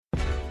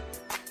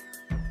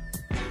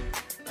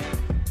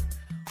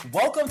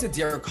Welcome to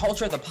Dear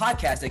Culture, the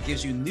podcast that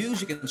gives you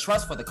news you can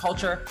trust for the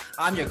culture.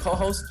 I'm your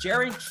co-host,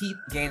 Jaron Keith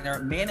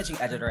Gaynor, managing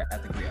editor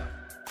at The Grio.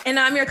 And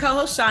I'm your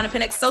co-host, Shauna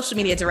Penix, social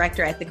media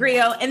director at The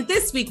Grio. And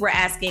this week we're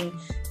asking,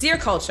 Dear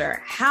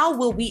Culture, how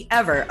will we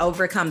ever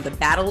overcome the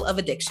battle of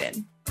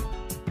addiction?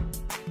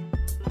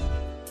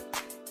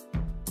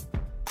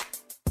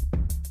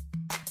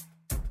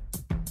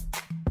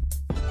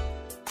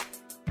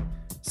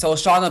 So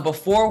Shauna,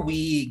 before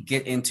we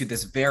get into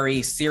this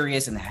very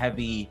serious and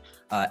heavy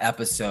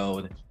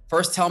episode,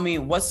 first tell me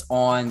what's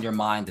on your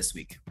mind this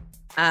week.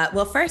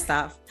 Well, first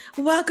off,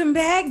 welcome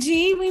back,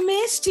 G. We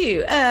missed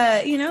you.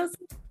 It's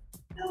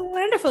so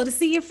wonderful to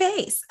see your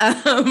face.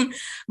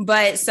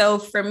 But so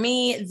for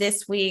me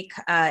this week,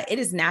 it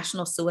is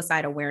National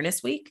Suicide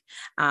Awareness Week.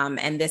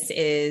 And this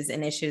is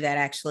an issue that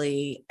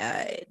actually,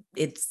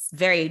 it's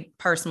very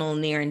personal,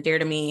 near and dear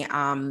to me,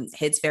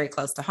 hits very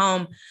close to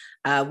home.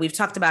 We've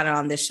talked about it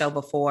on this show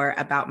before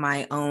about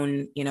my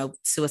own,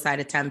 suicide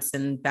attempts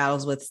and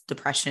battles with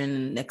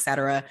depression, et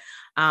cetera.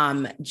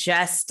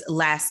 Just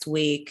last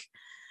week,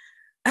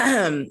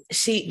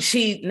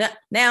 she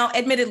now,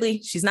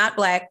 admittedly, she's not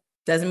Black.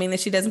 Doesn't mean that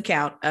she doesn't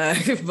count.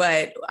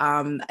 But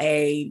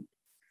a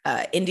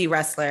indie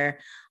wrestler,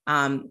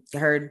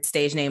 her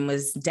stage name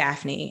was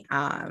Daphne.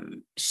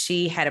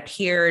 She had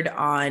appeared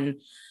on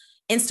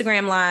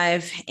Instagram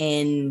Live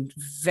and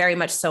very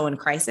much so in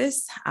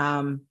crisis.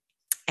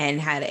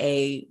 And had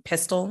a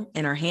pistol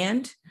in her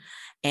hand.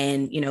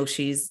 And,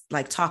 she's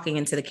like talking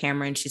into the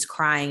camera and she's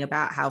crying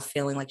about how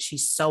feeling like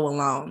she's so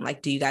alone.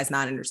 Like, do you guys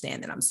not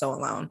understand that I'm so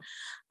alone?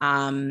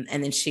 And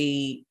then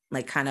she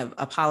like kind of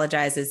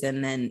apologizes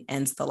and then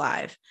ends the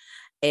live.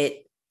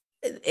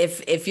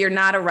 If you're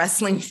not a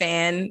wrestling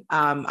fan,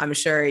 I'm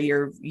sure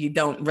you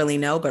don't really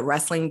know, but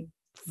wrestling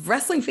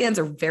fans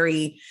are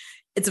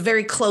it's a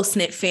very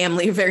close-knit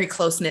family, a very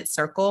close-knit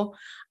circle.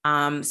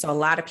 So a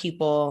lot of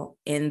people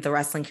in the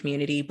wrestling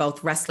community,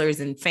 both wrestlers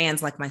and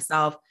fans like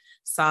myself,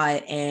 saw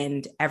it,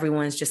 and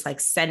everyone's just like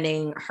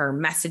sending her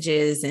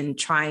messages and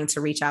trying to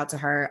reach out to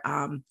her.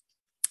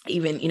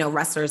 Even,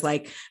 wrestlers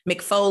like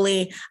Mick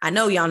Foley. I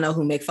know y'all know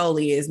who Mick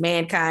Foley is.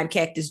 Mankind,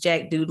 Cactus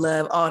Jack, Dude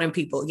Love, all them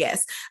people.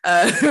 Yes.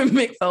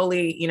 Mick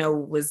Foley,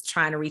 was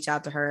trying to reach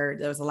out to her.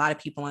 There was a lot of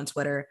people on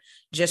Twitter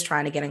just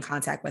trying to get in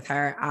contact with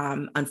her.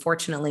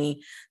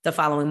 Unfortunately, the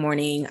following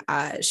morning,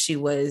 she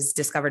was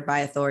discovered by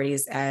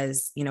authorities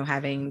as,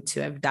 having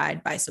to have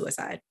died by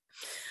suicide.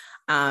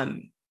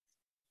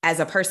 As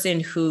a person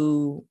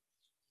who,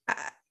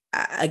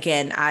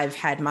 again, I've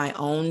had my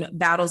own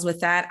battles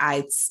with that.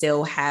 I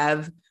still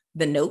have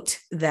the note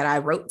that I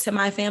wrote to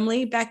my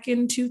family back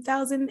in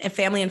 2000, and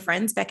family and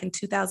friends back in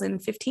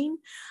 2015.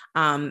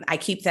 I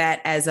keep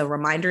that as a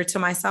reminder to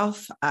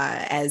myself,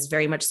 as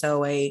very much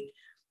so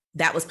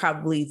that was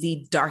probably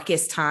the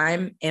darkest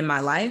time in my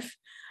life.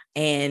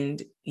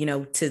 And,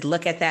 to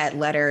look at that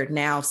letter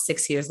now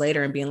 6 years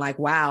later and being like,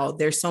 wow,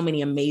 there's so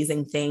many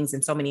amazing things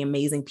and so many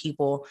amazing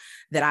people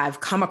that I've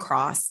come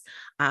across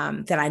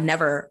that I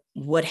never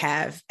would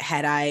have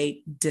had I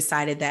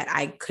decided that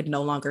I could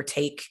no longer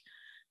take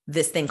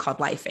this thing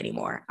called life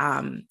anymore.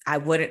 I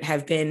wouldn't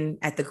have been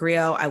at The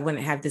Grio. I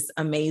wouldn't have this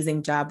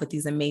amazing job with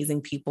these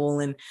amazing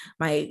people and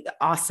my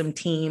awesome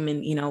team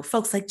and,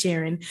 folks like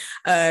Jaron,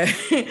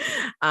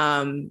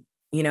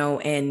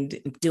 and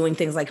doing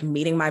things like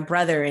meeting my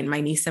brother and my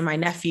niece and my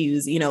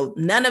nephews,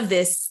 none of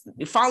this,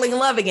 falling in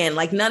love again,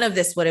 like none of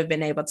this would have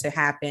been able to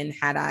happen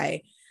had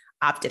I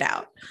opted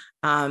out.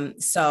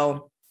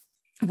 So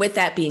with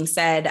that being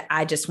said,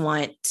 I just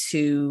want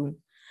to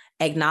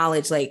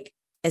acknowledge,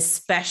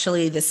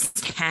 especially this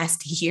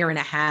past year and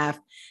a half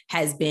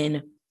has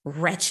been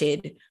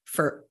wretched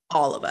for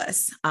all of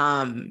us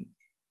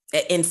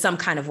in some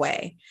kind of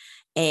way.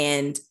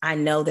 And I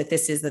know that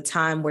this is the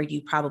time where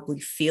you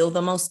probably feel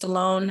the most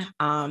alone.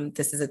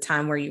 This is a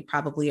time where you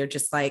probably are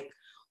just like,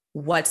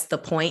 what's the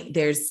point?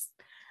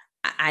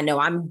 I know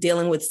I'm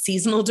dealing with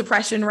seasonal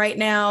depression right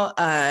now,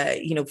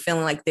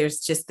 feeling like there's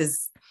just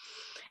this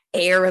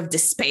air of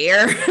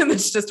despair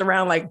that's just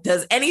around, like,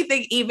 does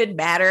anything even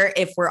matter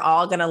if we're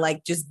all gonna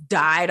just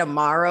die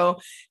tomorrow?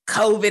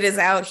 COVID is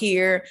out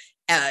here,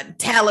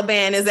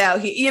 Taliban is out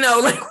here,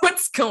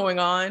 what's going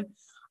on?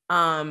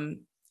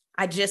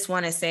 I just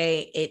want to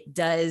say it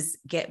does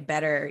get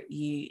better.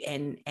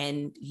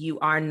 And you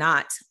are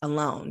not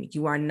alone.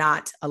 You are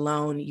not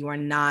alone. You are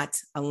not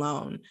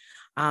alone.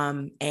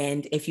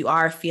 And if you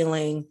are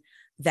feeling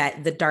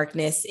that the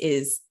darkness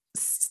is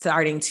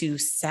starting to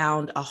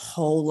sound a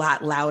whole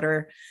lot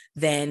louder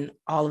than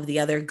all of the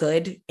other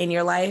good in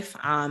your life,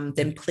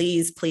 then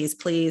please, please,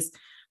 please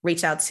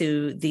reach out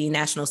to the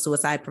National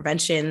Suicide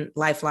Prevention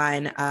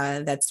Lifeline.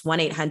 That's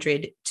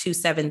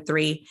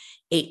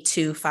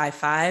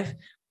 1-800-273-8255.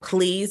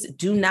 Please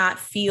do not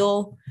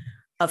feel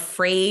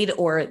afraid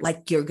or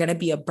like you're going to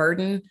be a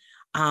burden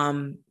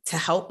to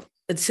help,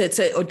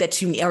 or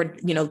that you, or,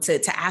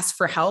 to ask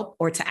for help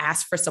or to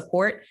ask for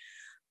support.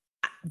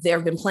 There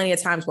have been plenty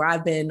of times where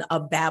I've been a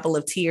babble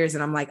of tears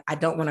and I'm like, I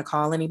don't want to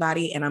call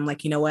anybody. And I'm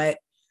like, you know what?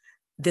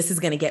 this is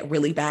going to get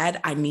really bad.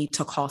 I need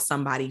to call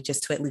somebody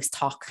just to at least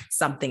talk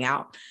something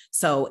out.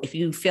 So if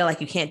you feel like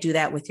you can't do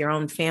that with your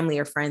own family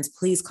or friends,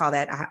 please call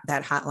that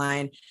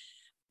hotline.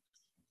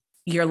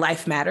 Your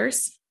life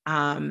matters.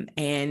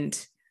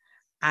 And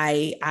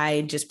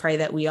I just pray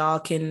that we all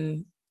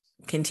can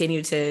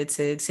continue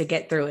to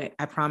get through it.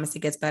 I promise it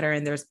gets better,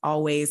 and there's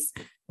always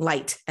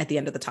light at the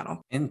end of the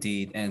tunnel.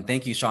 Indeed. And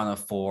thank you, Shauna,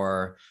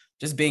 for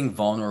just being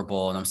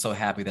vulnerable. And I'm so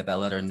happy that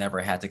letter never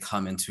had to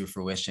come into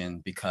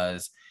fruition,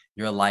 because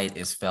your light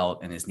is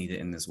felt and is needed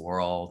in this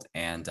world.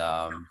 And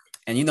I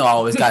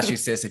always got you,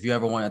 sis. If you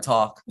ever want to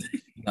talk,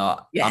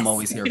 yes. I'm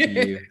always here for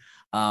you.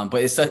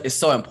 But it's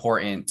so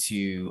important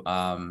to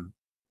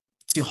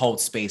hold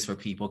space for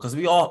people, because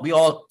we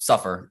all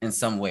suffer in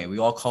some way. We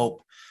all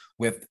cope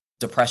with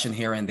depression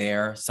here and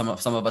there. Some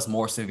of us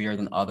more severe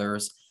than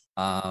others.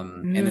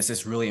 And it's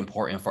just really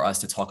important for us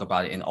to talk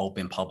about it in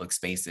open public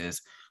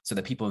spaces, so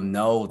that people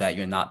know that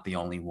you're not the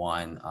only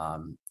one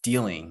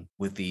dealing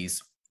with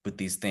these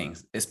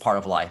things. It's part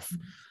of life.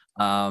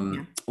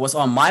 What's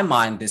on my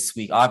mind this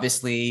week,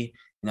 obviously,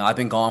 I've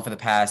been gone for the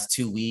past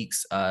 2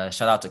 weeks.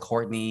 Shout out to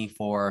Courtney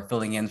for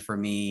filling in for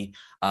me.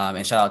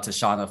 And shout out to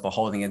Shauna for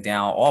holding it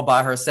down all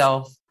by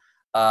herself.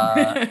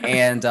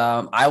 And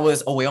I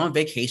was away on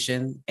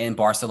vacation in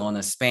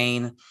Barcelona,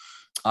 Spain.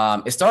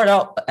 It started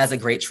out as a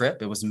great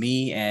trip. It was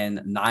me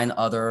and 9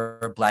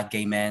 other Black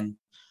gay men.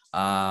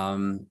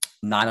 All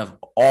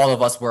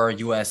of us were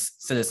U.S.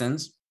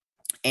 citizens.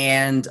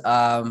 And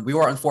we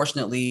were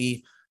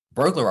unfortunately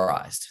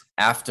burglarized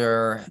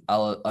after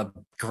a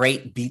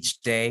great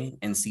beach day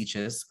in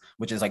Sitges,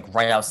 which is like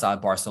right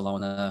outside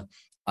Barcelona.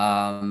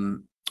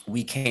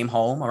 We came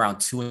home around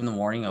 2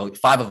 a.m.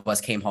 5 of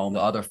us came home.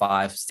 The other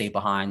 5 stayed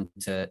behind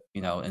to,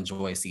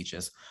 enjoy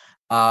Sitges.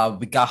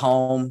 We got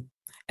home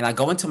and I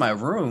go into my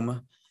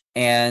room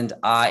and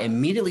I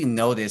immediately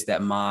noticed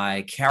that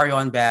my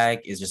carry-on bag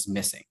is just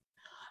missing.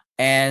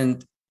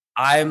 And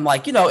I'm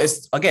like,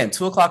 it's again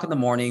 2 o'clock in the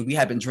morning. We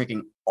had been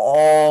drinking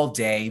all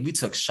day. We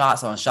took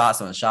shots on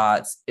shots on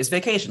shots. It's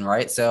vacation,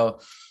 right? So,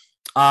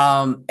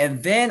 and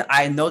then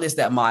I noticed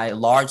that my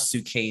large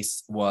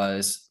suitcase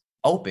was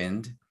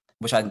opened,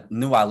 which I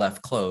knew I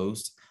left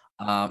closed.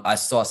 I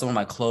saw some of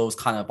my clothes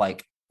kind of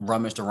like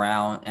rummaged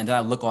around, and then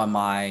I look on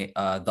my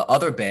the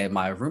other bed,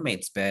 my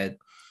roommate's bed,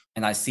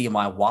 and I see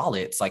my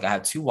wallets. Like I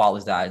had 2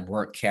 wallets that I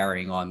weren't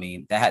carrying on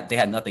me. They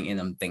had nothing in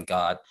them, thank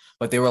God,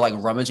 but they were like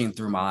rummaging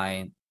through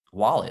my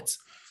wallets.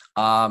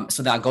 So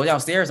then I go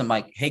downstairs. I'm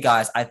like, hey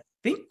guys, I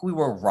think we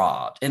were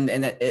robbed. And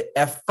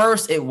at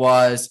first it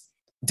was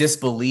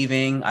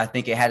disbelieving. I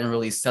think it hadn't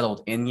really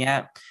settled in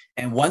yet.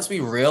 And once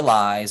we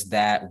realized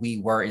that we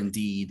were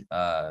indeed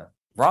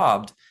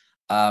robbed,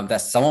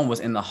 that someone was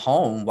in the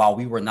home while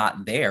we were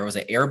not there, it was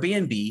an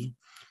Airbnb.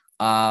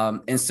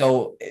 And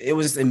so it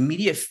was this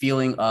immediate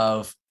feeling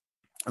of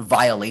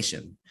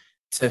violation.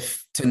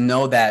 To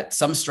know that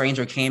some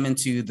stranger came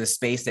into the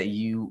space that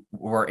you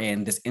were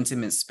in, this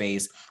intimate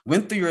space,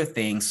 went through your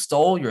things,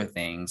 stole your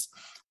things.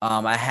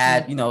 I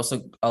had,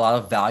 so a lot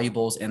of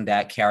valuables in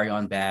that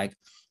carry-on bag.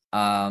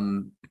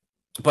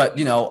 But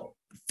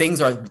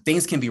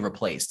things can be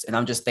replaced. And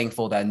I'm just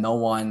thankful that no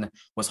one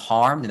was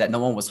harmed, that no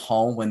one was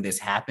home when this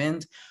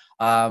happened.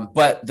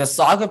 But the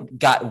saga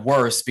got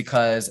worse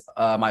because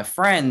my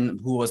friend,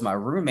 who was my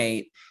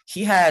roommate,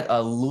 he had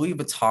a Louis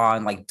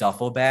Vuitton like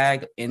duffel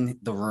bag in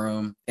the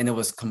room, and it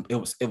was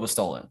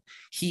stolen.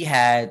 He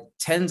had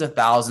tens of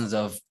thousands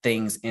of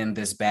things in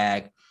this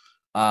bag,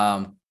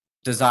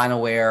 designer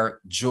wear,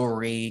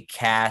 jewelry,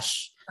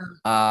 cash,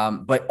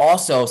 but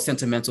also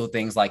sentimental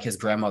things like his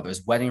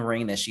grandmother's wedding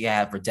ring that she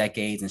had for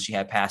decades, and she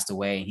had passed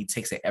away, and he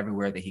takes it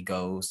everywhere that he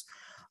goes.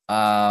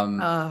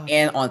 And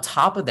on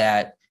top of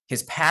that,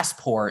 his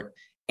passport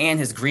and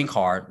his green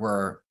card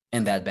were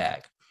in that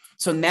bag.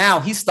 So now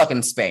he's stuck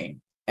in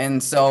Spain.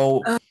 And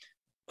so look,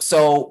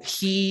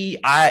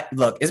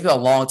 it's been a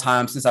long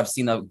time since I've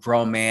seen a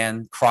grown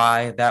man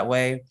cry that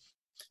way.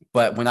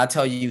 But when I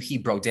tell you he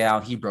broke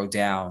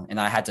down, and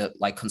I had to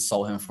like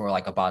console him for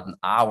like about an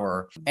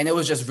hour. And it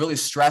was just really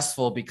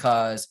stressful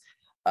because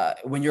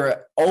when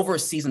you're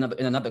overseas in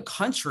another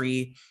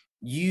country,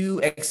 you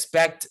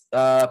expect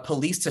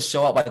police to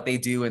show up like they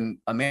do in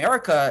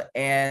America.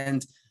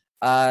 And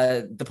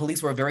the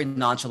police were very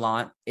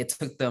nonchalant. It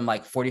took them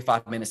like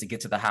 45 minutes to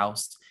get to the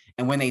house.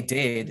 And when they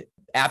did,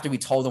 after we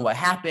told them what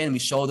happened, we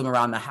showed them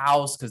around the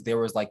house because there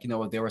was like,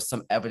 there was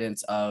some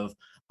evidence of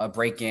a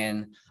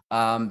break-in.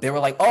 They were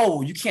like,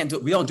 oh,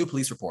 we don't do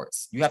police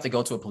reports. You have to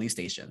go to a police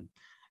station.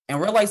 And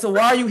we're like, so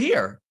why are you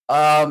here?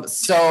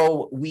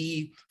 So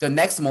the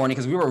next morning,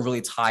 because we were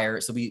really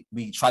tired, so we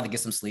tried to get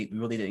some sleep. We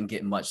really didn't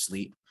get much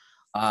sleep.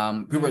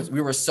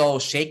 We were so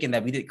shaken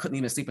that we couldn't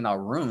even sleep in our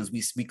rooms.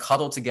 We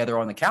cuddled together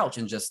on the couch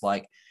and just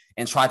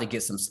and tried to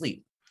get some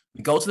sleep.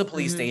 We go to the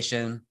police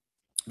station.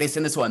 They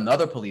send us to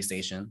another police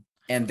station.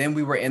 And then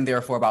we were in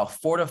there for about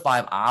 4 to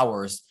 5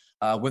 hours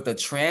with a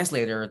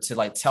translator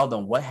to tell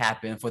them what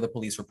happened for the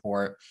police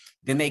report.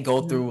 Then they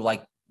go through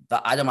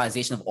the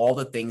itemization of all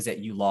the things that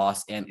you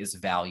lost and its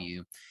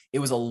value. It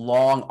was a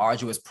long,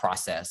 arduous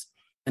process.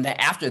 And then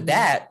after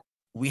that,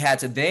 we had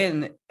to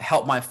then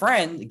help my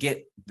friend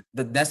get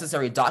the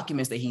necessary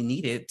documents that he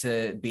needed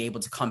to be able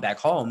to come back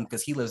home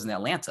because he lives in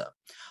Atlanta.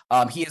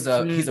 He's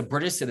a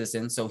British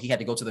citizen, so he had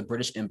to go to the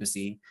British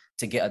embassy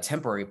to get a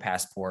temporary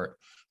passport,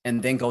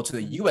 and then go to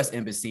the U.S.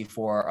 embassy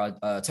for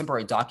a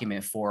temporary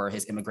document for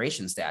his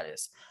immigration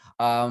status.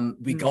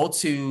 We go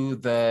to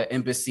the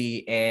embassy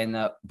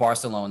in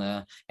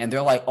Barcelona, and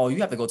they're like, "Oh,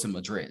 you have to go to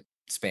Madrid,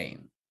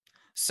 Spain."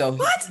 So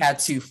he had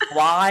to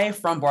fly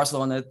from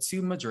Barcelona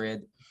to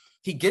Madrid.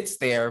 He gets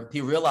there. He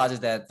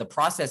realizes that the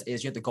process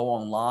is you have to go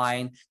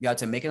online. You have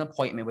to make an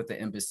appointment with the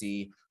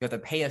embassy. You have to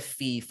pay a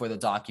fee for the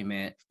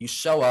document. You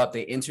show up,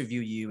 they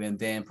interview you, and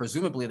then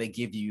presumably they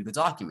give you the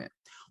document.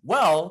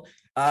 Well,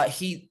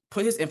 he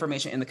put his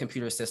information in the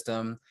computer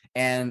system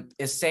and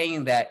is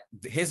saying that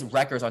his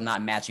records are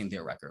not matching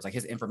their records. Like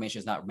his information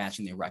is not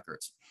matching their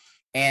records.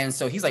 And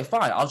so he's like,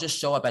 fine, I'll just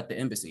show up at the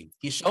embassy.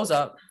 He shows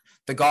up.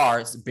 The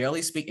guards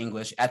barely speak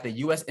English at the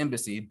U.S.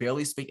 embassy,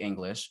 barely speak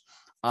English.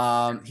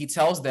 He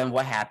tells them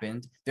what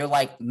happened. They're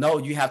like, no,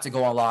 you have to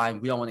go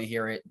online. We don't want to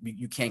hear it.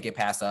 You can't get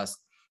past us.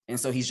 And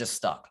so he's just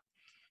stuck.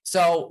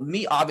 So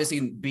me,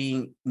 obviously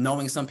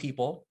knowing some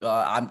people,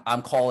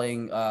 I'm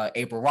calling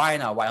April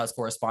Ryan, our White House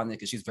correspondent,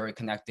 because she's very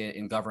connected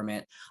in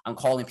government. I'm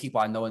calling people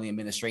I know in the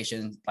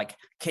administration, like,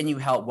 can you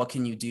help? What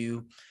can you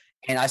do?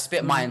 And I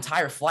spent my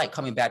entire flight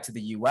coming back to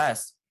the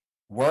US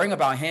worrying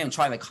about him,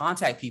 trying to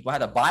contact people. I had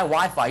to buy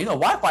Wi-Fi. You know,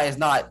 Wi-Fi is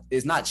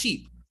not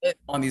cheap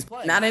on these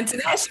planes. Not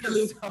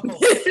internationally. So I'm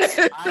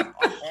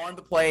on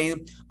the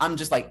plane. I'm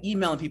just like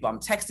emailing people. I'm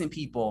texting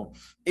people.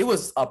 It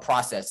was a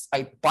process.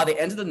 Like by the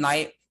end of the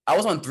night, I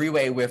was on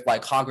three-way with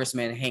like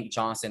Congressman Hank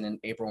Johnson and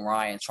April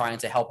Ryan, trying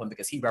to help him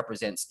because he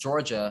represents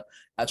Georgia,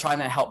 trying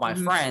to help my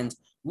friend.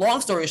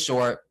 Long story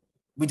short,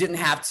 we didn't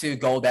have to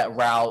go that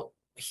route.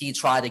 He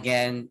tried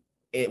again.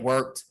 It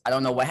worked. I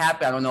don't know what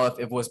happened. I don't know if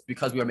it was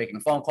because we were making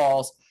phone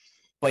calls,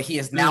 but he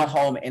is now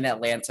home in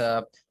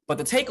Atlanta. But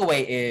the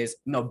takeaway is,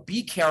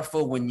 be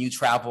careful when you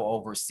travel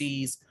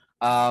overseas.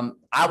 I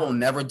will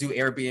never do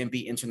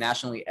Airbnb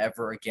internationally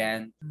ever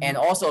again. And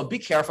also be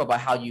careful about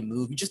how you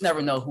move. You just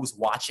never know who's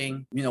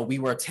watching. We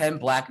were 10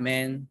 Black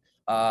men,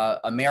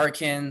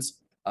 Americans,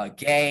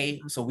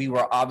 gay. So we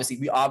obviously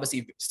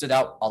stood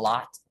out a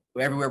lot.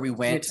 Everywhere we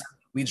went,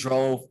 we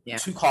drove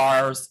 2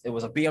 cars. It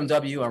was a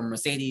BMW or a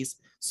Mercedes.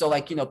 So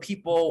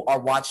people are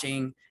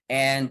watching.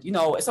 And,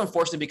 it's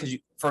unfortunate because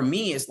for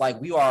me, it's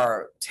like we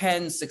are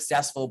 10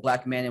 successful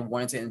Black men and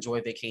wanting to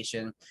enjoy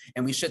vacation.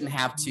 And we shouldn't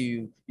have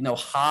to,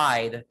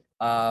 hide.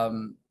 We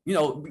want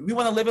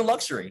to live in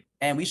luxury,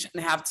 and we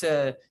shouldn't have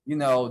to,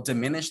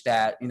 diminish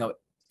that,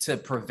 to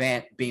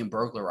prevent being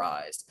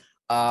burglarized.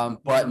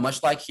 But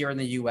much like here in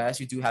the US,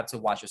 you do have to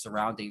watch your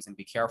surroundings and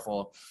be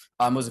careful.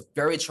 It was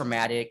very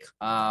traumatic.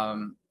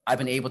 I've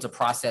been able to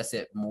process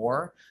it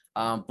more.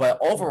 But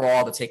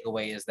overall, the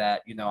takeaway is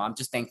that, I'm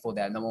just thankful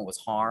that no one was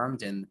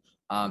harmed, and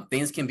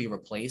things can be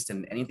replaced,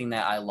 and anything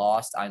that I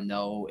lost, I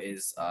know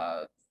is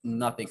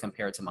nothing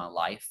compared to my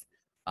life.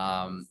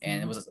 And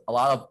it was a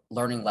lot of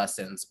learning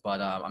lessons,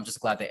 but I'm just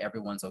glad that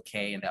everyone's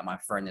okay and that my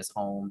friend is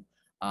home.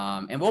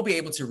 And we'll be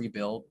able to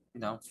rebuild.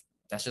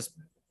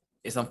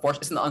 It's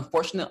unfortunate. It's an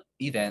unfortunate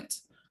event.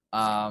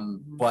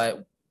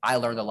 But I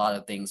learned a lot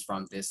of things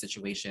from this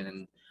situation,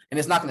 and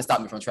it's not going to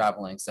stop me from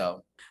traveling.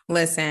 So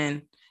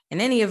listen.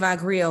 And any of our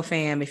Griot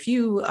fam, if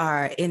you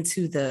are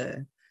into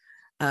the,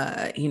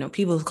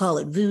 people call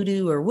it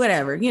voodoo or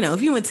whatever,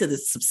 if you into the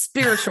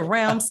spiritual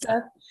realm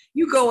stuff,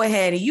 you go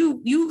ahead and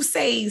you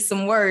say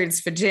some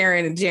words for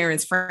Jaren and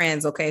Jaren's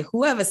friends. Okay,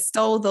 whoever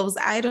stole those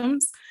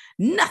items,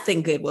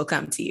 nothing good will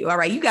come to you. All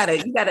right, you got a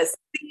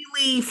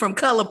Sealy from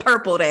Color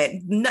Purple that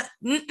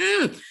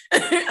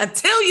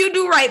until you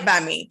do right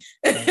by me.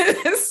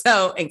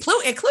 So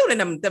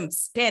including them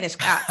Spanish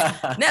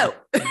cops. No.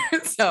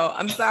 So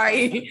I'm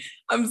sorry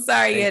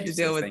you had to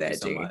deal with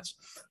that, so much.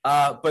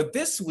 But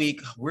this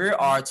week we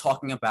are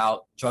talking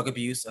about drug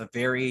abuse, a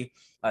very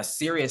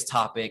serious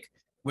topic,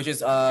 which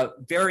is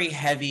very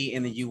heavy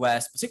in the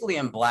US, particularly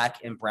in Black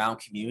and Brown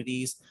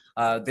communities.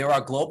 There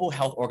are global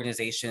health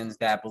organizations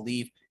that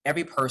believe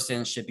every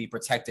person should be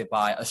protected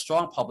by a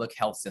strong public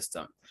health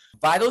system.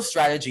 Vital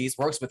Strategies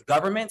works with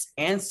governments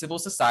and civil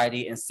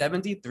society in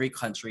 73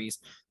 countries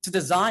to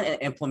design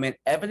and implement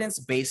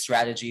evidence-based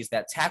strategies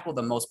that tackle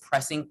the most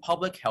pressing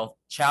public health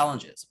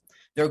challenges.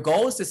 Their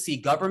goal is to see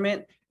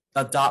government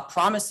adopt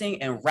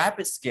promising and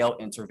rapid-scale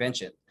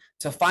intervention.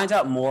 To find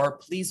out more,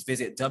 please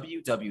visit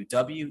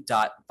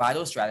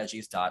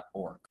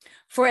www.vitalstrategies.org.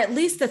 For at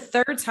least the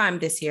third time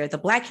this year, the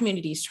Black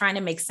community is trying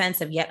to make sense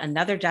of yet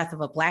another death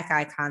of a Black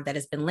icon that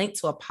has been linked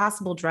to a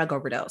possible drug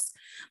overdose.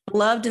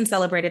 Beloved and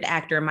celebrated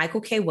actor Michael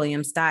K.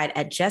 Williams died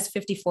at just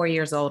 54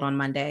 years old on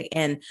Monday.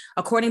 And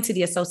according to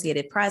the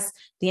Associated Press,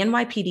 the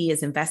NYPD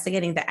is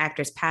investigating the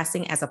actor's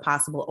passing as a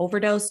possible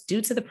overdose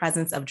due to the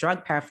presence of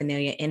drug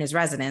paraphernalia in his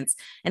residence,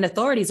 and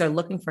authorities are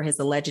looking for his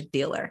alleged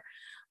dealer.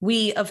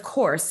 We, of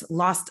course,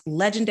 lost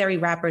legendary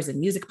rappers and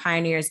music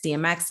pioneers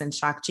DMX and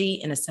Shock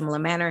G in a similar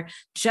manner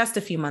just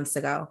a few months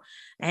ago.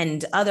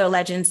 And other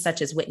legends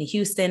such as Whitney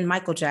Houston,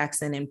 Michael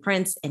Jackson, and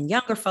Prince, and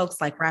younger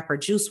folks like rapper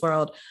Juice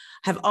WRLD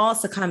have all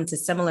succumbed to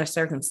similar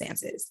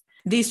circumstances.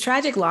 These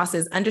tragic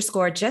losses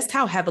underscore just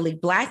how heavily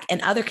Black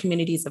and other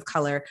communities of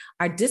color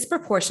are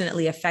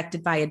disproportionately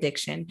affected by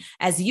addiction,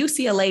 as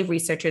UCLA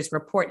researchers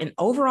report an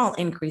overall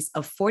increase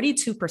of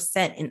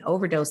 42% in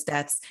overdose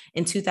deaths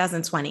in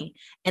 2020.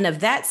 And of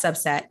that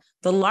subset,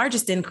 the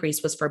largest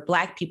increase was for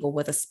Black people,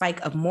 with a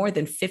spike of more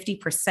than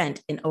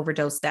 50% in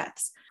overdose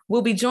deaths.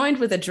 We'll be joined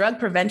with a drug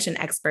prevention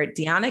expert,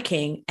 Deanna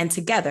King, and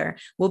together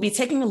we'll be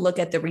taking a look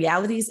at the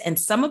realities and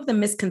some of the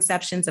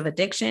misconceptions of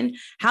addiction,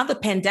 how the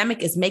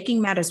pandemic is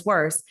making matters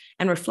worse,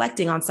 and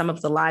reflecting on some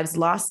of the lives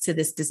lost to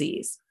this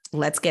disease.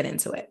 Let's get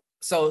into it.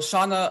 So,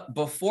 Shauna,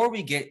 before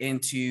we get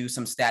into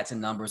some stats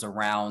and numbers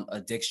around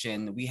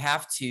addiction, we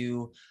have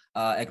to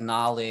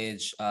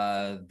acknowledge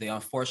the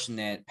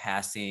unfortunate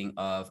passing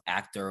of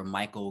actor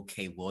Michael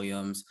K.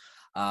 Williams.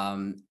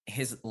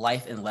 His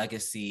life and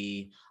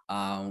legacy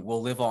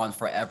will live on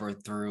forever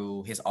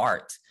through his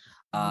art.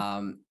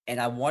 And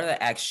I wanted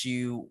to ask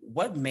you,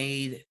 what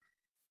made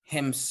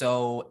him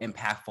so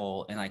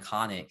impactful and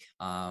iconic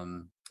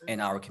in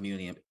our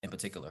community in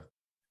particular?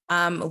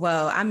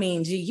 Well, I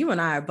mean, G, you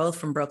and I are both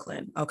from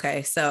Brooklyn.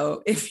 Okay.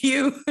 So if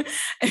you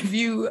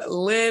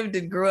lived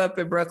and grew up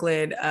in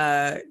Brooklyn,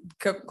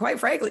 quite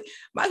frankly,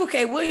 Michael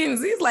K.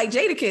 Williams, he's like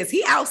Jadakiss.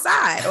 He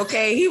outside.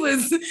 Okay. He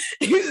was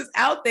just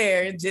out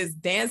there just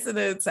dancing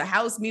to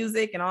house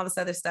music and all this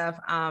other stuff.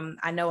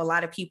 I know a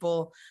lot of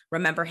people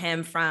remember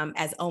him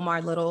as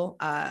Omar Little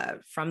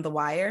from The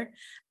Wire.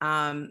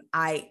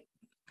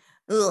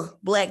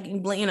 Black,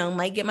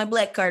 might get my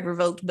black card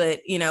revoked, but,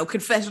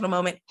 confessional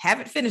moment,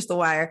 haven't finished The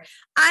Wire.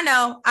 I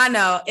know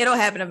it'll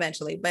happen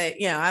eventually, but,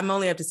 I'm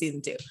only up to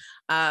season 2.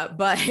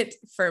 But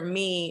for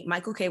me,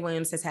 Michael K.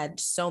 Williams has had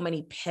so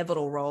many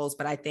pivotal roles,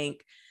 but I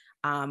think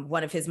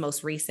one of his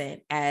most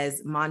recent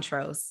as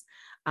Montrose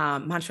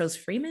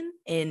Freeman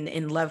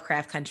in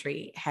Lovecraft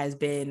Country has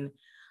been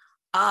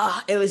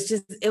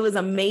it was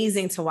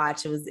amazing to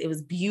watch. It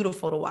was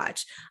beautiful to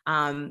watch.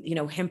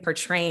 Him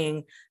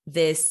portraying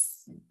this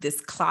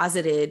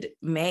closeted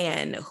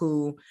man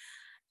who,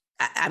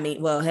 I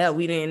mean, well, hell,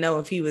 we didn't know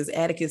if he was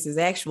Atticus's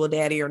actual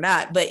daddy or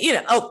not, but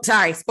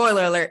sorry,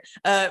 spoiler alert.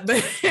 But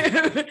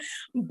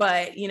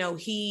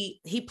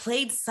he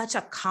played such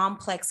a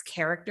complex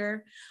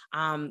character.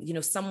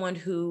 Someone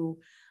who,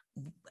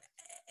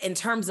 in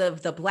terms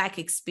of the Black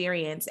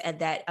experience, and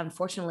that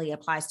unfortunately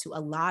applies to a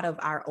lot of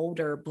our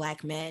older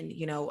Black men,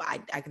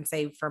 I can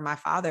say for my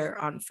father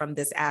from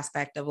this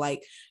aspect of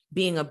like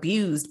being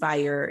abused by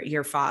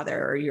your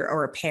father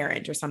or a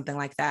parent or something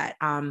like that.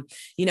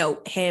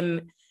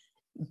 Him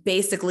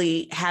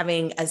basically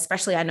having,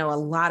 especially I know a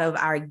lot of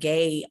our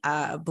gay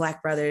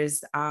Black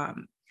brothers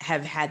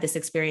have had this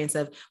experience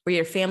of where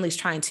your family's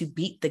trying to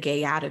beat the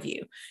gay out of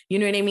you. You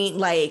know what I mean?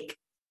 Like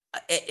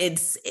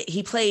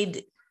he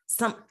played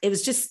it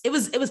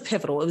was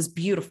pivotal. It was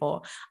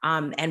beautiful.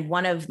 And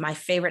one of my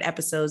favorite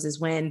episodes is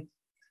when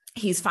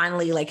he's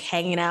finally like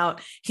hanging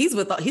out. He's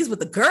with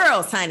the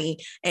girls, honey.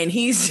 And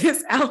he's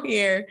just out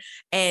here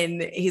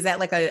and he's at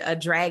like a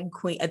drag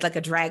queen, like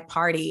a drag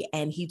party.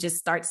 And he just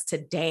starts to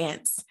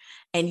dance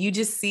and you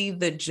just see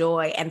the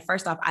joy. And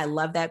first off, I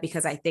love that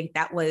because I think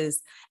that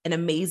was an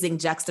amazing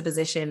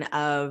juxtaposition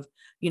of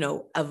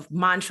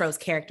Montrose's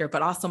character,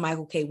 but also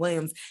Michael K.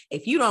 Williams.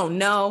 If you don't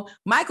know,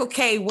 Michael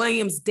K.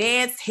 Williams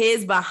danced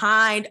his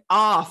behind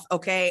off,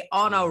 okay,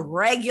 on a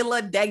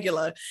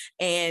regular.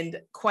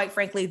 And quite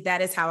frankly,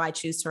 that is how I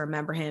choose to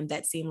remember him.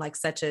 That seemed like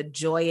such a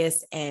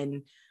joyous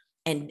and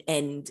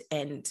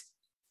an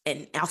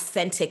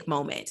authentic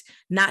moment,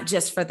 not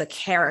just for the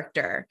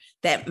character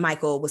that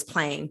Michael was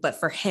playing, but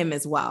for him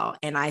as well.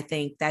 And I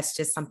think that's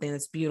just something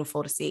that's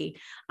beautiful to see.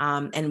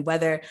 And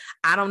whether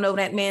I don't know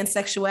that man's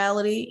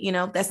sexuality,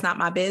 that's not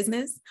my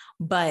business,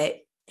 but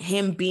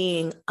him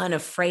being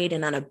unafraid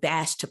and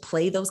unabashed to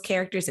play those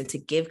characters and to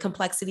give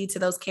complexity to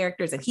those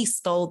characters. And he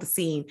stole the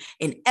scene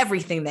in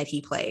everything that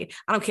he played.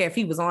 I don't care if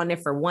he was on there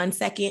for 1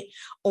 second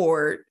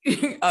or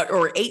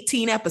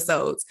 18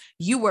 episodes,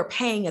 you were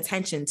paying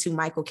attention to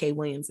Michael K.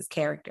 Williams'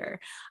 character.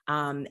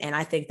 And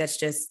I think that's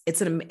just,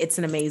 it's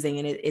an amazing,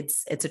 and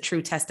it's a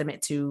true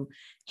testament to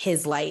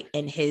his light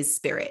and his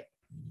spirit.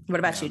 What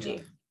about you,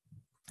 G?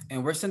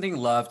 And we're sending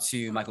love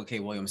to Michael K.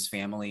 Williams'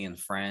 family and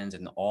friends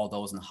and all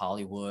those in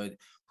Hollywood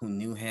who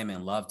knew him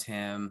and loved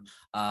him.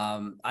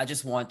 I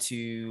just want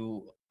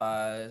to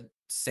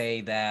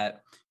say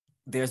that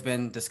there's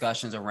been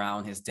discussions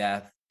around his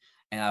death,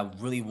 and I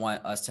really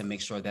want us to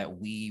make sure that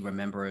we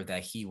remember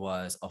that he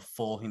was a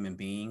full human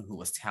being who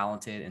was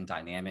talented and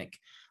dynamic,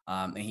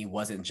 and he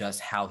wasn't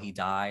just how he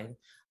died.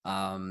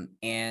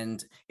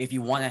 And if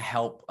you want to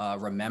help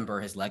remember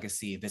his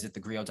legacy, visit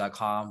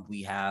thegrio.com.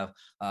 We have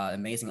an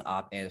amazing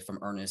op-ed from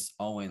Ernest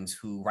Owens,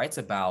 who writes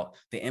about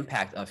the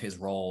impact of his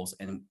roles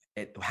and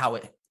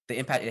the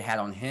impact it had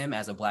on him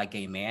as a Black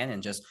gay man,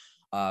 and just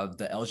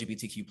the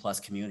LGBTQ plus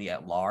community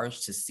at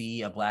large, to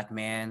see a Black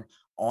man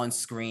on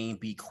screen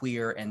be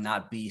queer and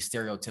not be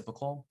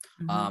stereotypical.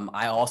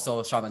 I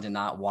also, Shauna, did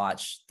not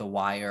watch The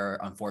Wire,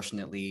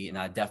 unfortunately, and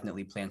I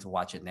definitely plan to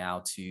watch it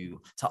now to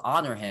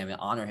honor him and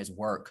honor his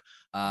work.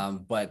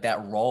 But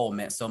that role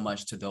meant so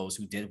much to those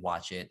who did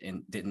watch it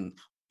and didn't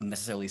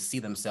necessarily see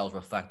themselves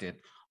reflected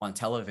on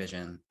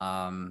television.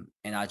 And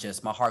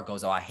my heart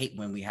goes out. I hate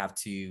when we have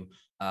to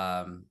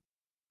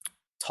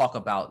talk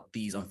about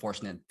these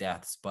unfortunate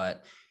deaths,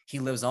 but he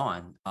lives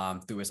on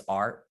through his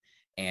art.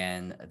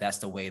 And that's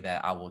the way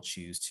that I will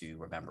choose to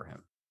remember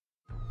him.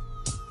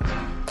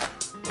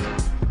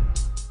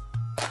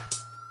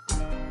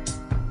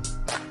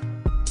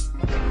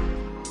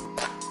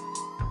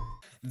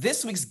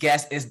 This week's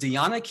guest is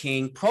Deanna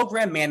King,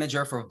 Program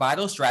Manager for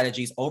Vital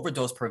Strategies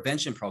Overdose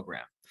Prevention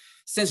Program.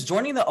 Since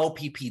joining the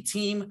OPP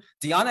team,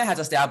 Deanna has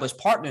established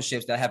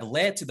partnerships that have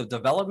led to the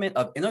development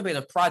of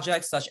innovative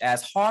projects such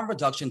as harm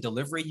reduction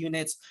delivery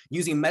units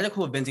using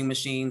medical vending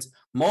machines,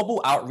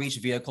 mobile outreach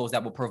vehicles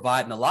that will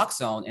provide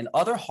naloxone and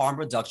other harm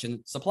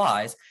reduction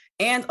supplies,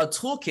 and a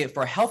toolkit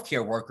for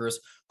healthcare workers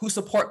who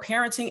support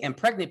parenting and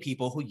pregnant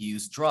people who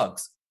use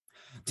drugs.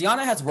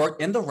 Deanna has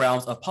worked in the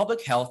realms of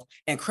public health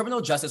and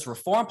criminal justice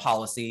reform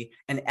policy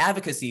and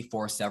advocacy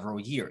for several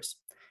years.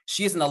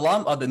 She is an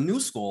alum of the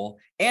New School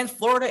and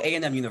Florida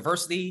A&M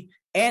University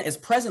and is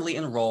presently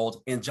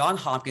enrolled in Johns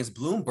Hopkins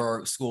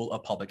Bloomberg School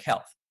of Public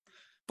Health.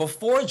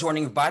 Before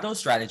joining Vital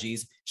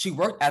Strategies, she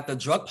worked at the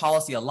Drug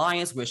Policy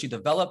Alliance, where she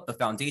developed the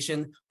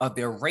foundation of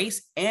their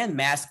race and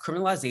mass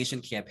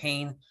criminalization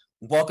campaign.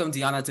 Welcome,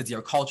 Deanna, to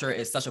Dear Culture.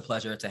 It's such a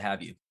pleasure to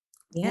have you.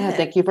 Yeah,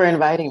 thank you for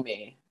inviting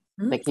me.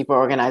 Thank you for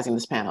organizing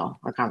this panel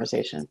or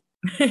conversation.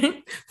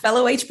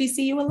 Fellow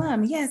HBCU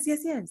alum. Yes.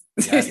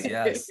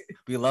 Yes.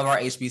 We love our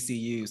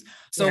HBCUs.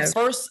 So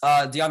first,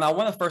 Deanna, I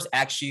want to first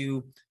ask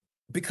you,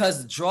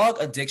 because drug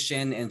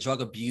addiction and drug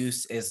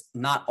abuse is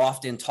not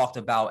often talked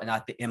about,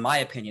 and in my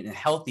opinion, in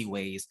healthy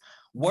ways,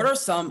 what are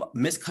some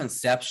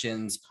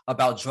misconceptions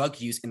about drug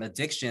use and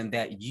addiction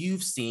that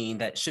you've seen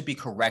that should be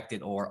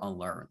corrected or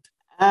unlearned?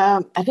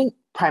 I think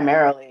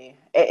primarily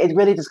it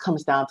really just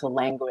comes down to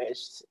language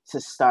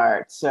to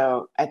start.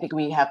 So I think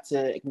we have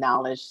to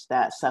acknowledge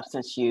that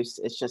substance use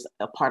is just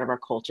a part of our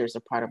culture, it's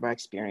a part of our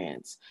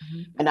experience.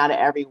 And not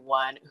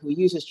everyone who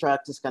uses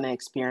drugs is going to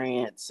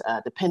experience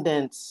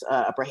dependence,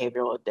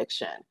 behavioral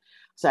addiction.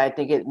 So I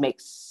think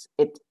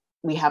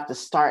we have to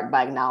start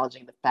by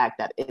acknowledging the fact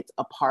that it's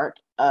a part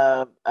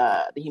of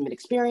the human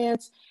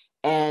experience,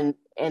 and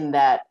in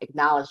that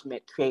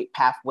acknowledgement, create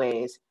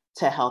pathways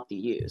to healthy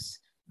use.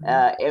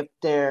 If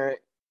there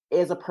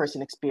is a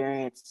person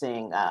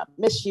experiencing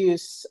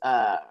misuse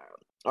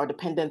or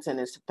dependence and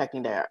is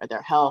affecting their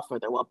health or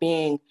their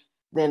well-being,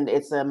 then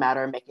it's a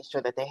matter of making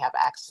sure that they have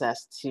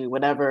access to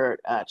whatever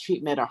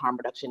treatment or harm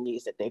reduction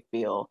needs that they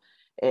feel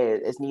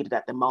is needed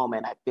at the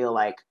moment. I feel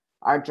like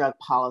our drug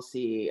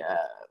policy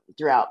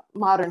throughout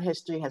modern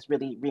history has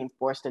really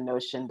reinforced the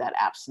notion that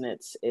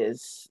abstinence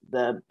is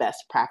the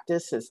best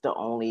practice, it's the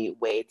only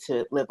way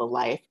to live a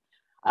life.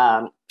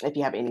 If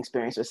you have any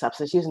experience with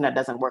substance use, and that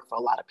doesn't work for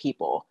a lot of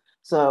people.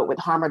 So with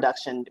harm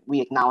reduction,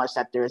 we acknowledge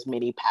that there's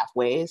many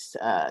pathways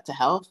to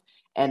health,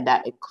 and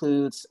that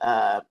includes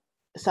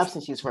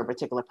substance use for a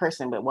particular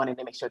person, but wanting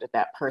to make sure that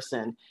that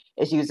person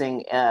is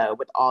using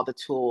with all the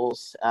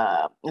tools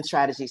and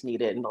strategies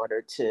needed in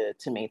order to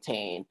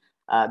maintain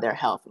their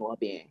health and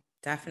well-being.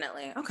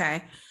 Definitely.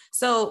 Okay.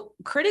 So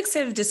critics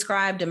have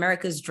described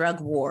America's drug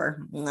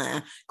war,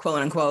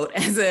 quote unquote,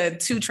 as a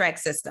two-track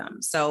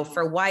system. So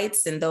for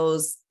whites and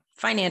those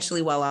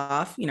financially well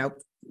off,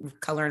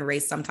 color and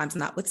race sometimes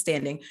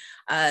notwithstanding,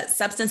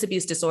 substance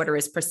abuse disorder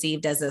is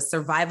perceived as a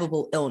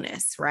survivable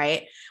illness,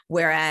 right?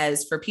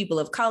 Whereas for people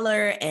of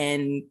color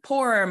and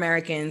poorer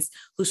Americans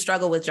who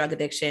struggle with drug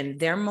addiction,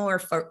 they're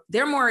more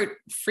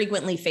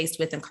frequently faced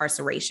with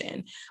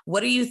incarceration.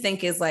 What do you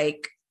think is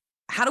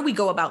how do we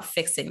go about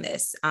fixing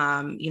this?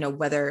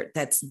 Whether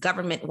that's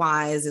government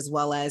wise as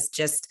well as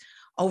just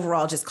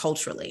overall, just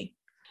culturally.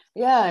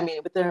 Yeah, I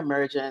mean, with the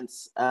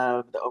emergence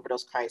of the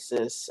overdose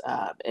crisis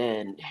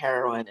in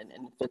heroin and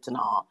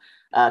fentanyl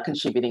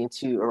contributing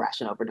to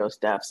irrational overdose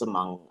deaths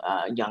among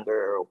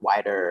younger,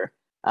 whiter,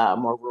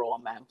 more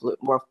rural,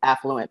 more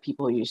affluent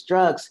people who use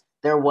drugs,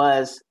 there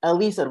was at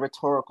least a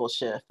rhetorical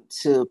shift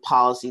to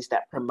policies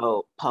that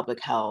promote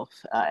public health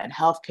and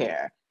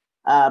healthcare.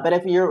 But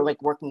if you're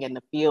working in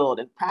the field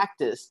and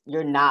practice,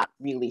 you're not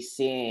really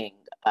seeing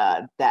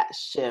that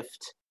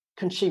shift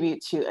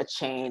contribute to a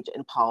change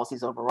in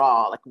policies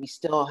overall. We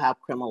still have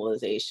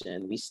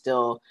criminalization.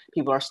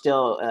 People are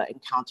still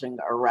encountering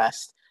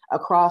arrest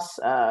across,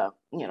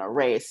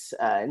 race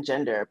and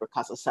gender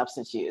because of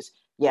substance use.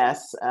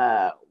 Yes,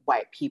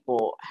 white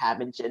people have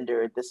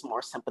engendered this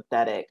more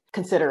sympathetic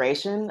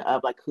consideration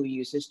of who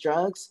uses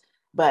drugs.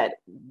 But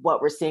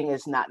what we're seeing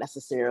is not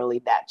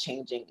necessarily that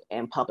changing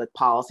in public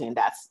policy, and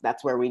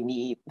that's where we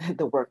need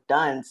the work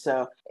done.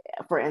 So,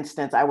 for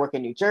instance, I work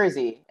in New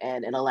Jersey,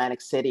 and in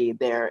Atlantic City,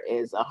 there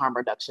is a harm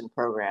reduction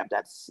program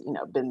that's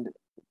been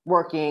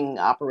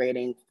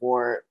operating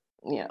for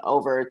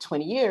over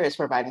 20 years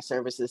providing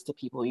services to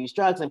people who use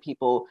drugs and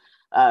people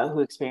who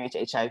experience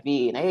HIV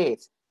and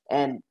AIDS.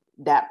 And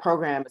that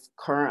program is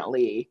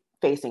currently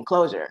facing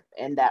closure.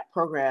 And that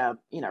program,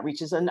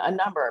 reaches a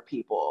number of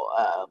people,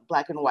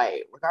 Black and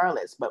white,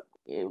 regardless. But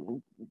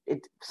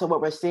so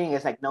what we're seeing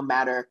is like, no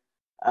matter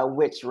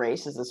which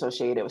race is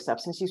associated with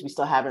substance use, we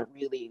still haven't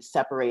really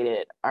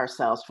separated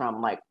ourselves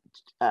from like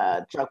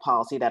drug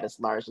policy that is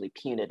largely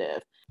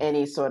punitive.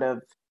 Any sort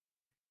of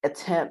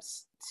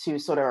attempts to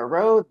sort of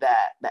erode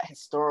that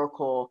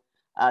historical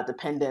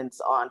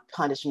dependence on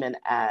punishment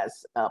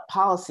as a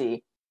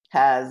policy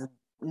has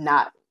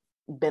not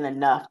been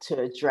enough to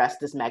address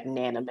this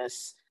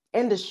magnanimous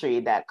industry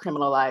that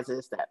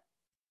criminalizes, that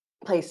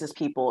places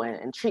people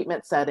in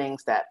treatment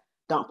settings that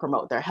don't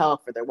promote their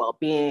health or their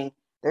well-being.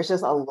 There's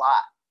just a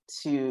lot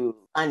to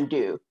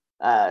undo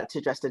to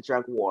address the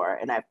drug war.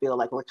 And I feel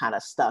like we're kind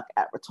of stuck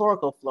at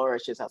rhetorical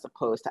flourishes as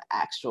opposed to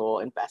actual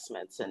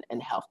investments in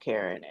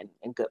healthcare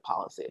and good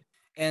policy.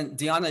 And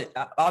Deanna,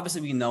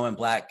 obviously we know in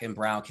Black and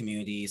brown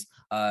communities,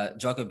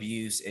 drug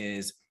abuse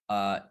is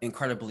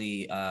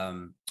incredibly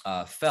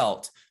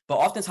felt, but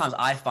oftentimes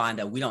I find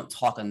that we don't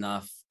talk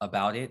enough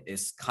about it.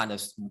 It's kind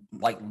of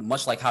like,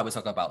 much like how we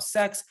talk about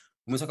sex,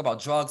 when we talk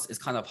about drugs, it's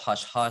kind of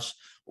hush hush.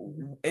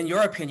 In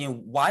your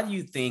opinion, why do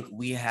you think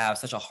we have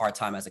such a hard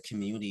time as a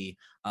community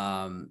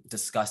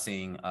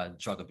discussing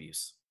drug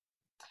abuse?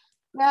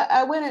 Yeah,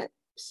 I wouldn't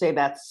say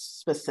that's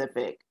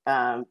specific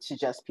to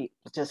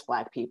just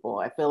Black people.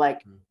 I feel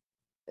like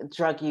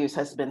drug use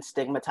has been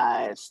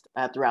stigmatized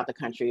throughout the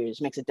country,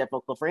 which makes it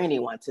difficult for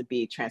anyone to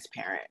be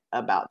transparent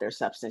about their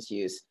substance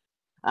use,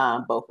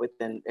 both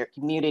within their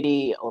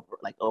community,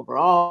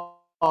 overall,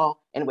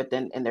 and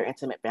in their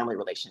intimate family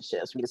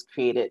relationships. We just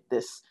created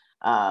this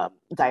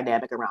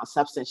dynamic around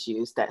substance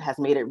use that has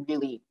made it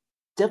really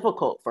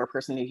difficult for a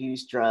person who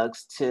uses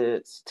drugs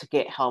to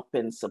get help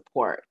and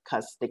support,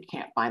 because they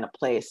can't find a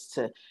place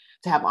to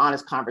have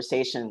honest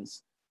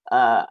conversations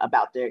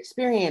about their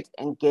experience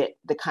and get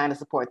the kind of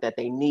support that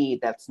they need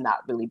that's not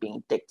really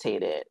being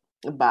dictated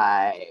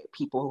by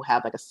people who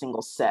have like a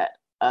single set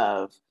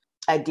of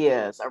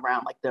ideas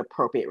around like the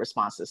appropriate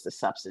responses to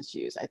substance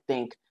use. I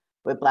think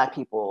with Black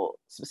people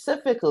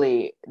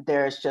specifically,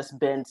 there's just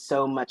been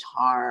so much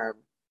harm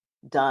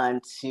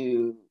done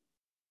to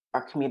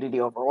our community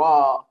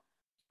overall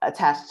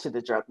attached to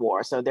the drug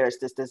war. So there's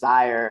this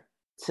desire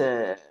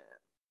to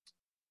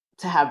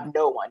have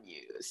no one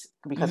use,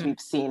 because we've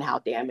seen how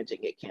damaging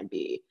it can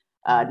be,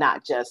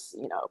 not just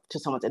to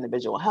someone's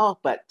individual health,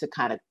 but to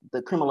kind of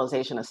the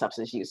criminalization of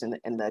substance use and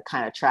the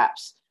kind of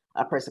traps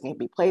a person can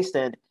be placed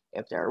in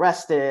if they're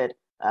arrested,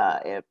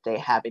 if they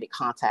have any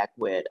contact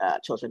with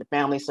children and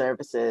family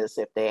services,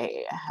 if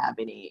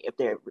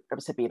they're a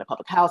recipient of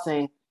public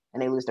housing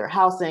and they lose their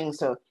housing.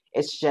 So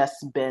it's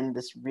just been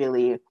this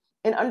really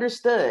an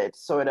understood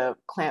sort of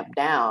clamp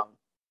down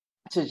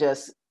to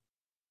just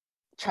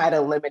try to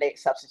eliminate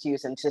substance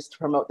use and just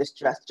promote this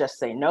just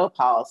say no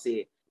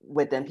policy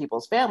within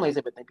people's families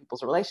and within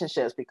people's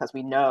relationships, because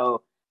we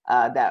know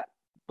that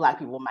Black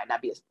people might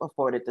not be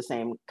afforded the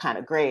same kind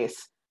of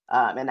grace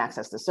and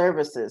access to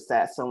services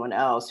that someone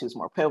else who's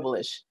more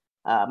privileged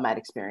might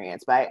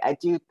experience. But I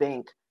do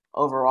think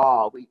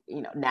overall, we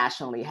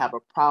nationally have a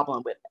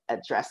problem with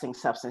addressing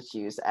substance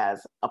use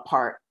as a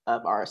part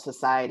of our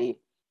society,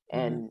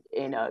 and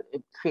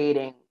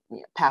creating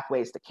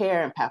pathways to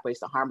care and pathways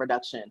to harm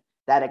reduction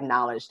that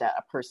acknowledge that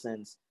a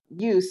person's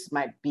use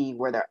might be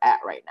where they're at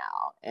right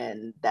now,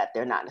 and that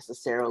they're not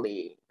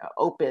necessarily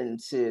open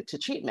to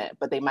treatment,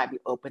 but they might be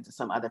open to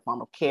some other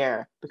form of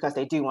care because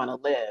they do want to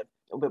live,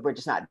 but we're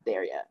just not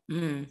there yet.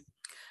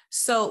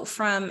 So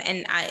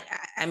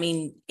I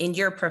mean, in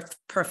your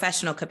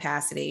professional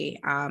capacity,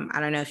 I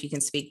don't know if you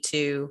can speak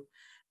to,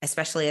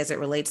 especially as it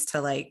relates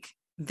to like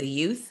the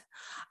youth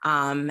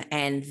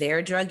and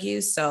their drug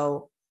use.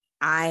 So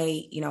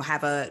I,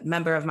 have a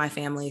member of my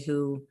family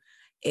who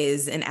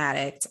is an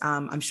addict.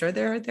 I'm sure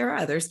there are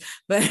others,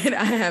 but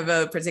I have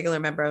a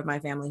particular member of my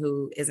family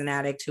who is an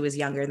addict, who is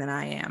younger than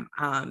I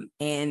am.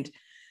 And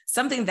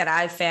something that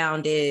I've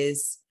found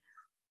is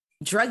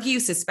drug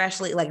use,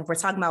 especially like if we're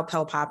talking about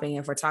pill popping,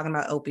 if we're talking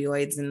about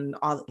opioids and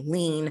all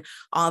lean,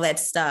 all that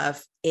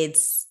stuff,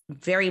 it's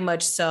very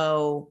much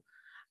so,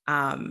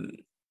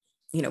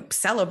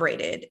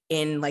 celebrated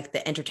in like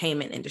the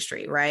entertainment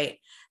industry, right?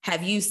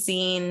 Have you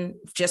seen,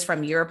 just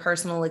from your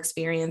personal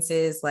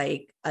experiences,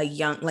 like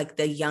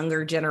the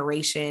younger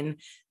generation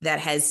that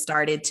has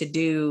started to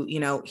do,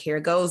 here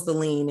goes the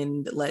lean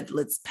and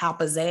let's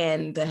pop a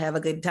Zan to have a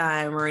good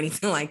time or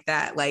anything like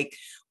that? Like,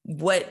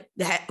 what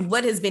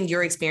has been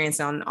your experience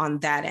on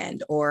that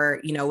end? Or,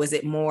 is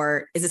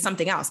it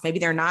something else? Maybe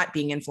they're not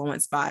being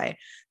influenced by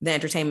the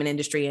entertainment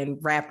industry and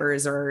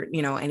rappers or,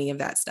 any of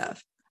that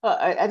stuff. Well,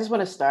 I just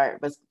want to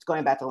start with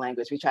going back to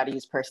language. We try to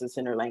use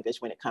person-centered language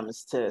when it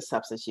comes to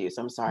substance use.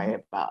 I'm sorry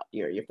about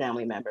your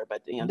family member,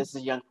 but this is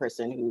a young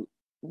person who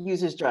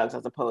uses drugs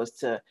as opposed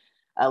to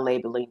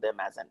labeling them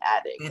as an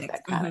addict.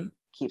 That kind of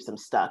keeps them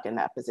stuck in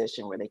that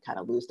position where they kind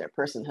of lose their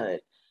personhood.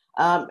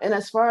 And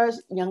as far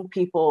as young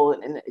people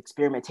and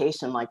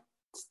experimentation, like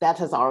that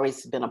has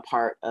always been a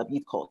part of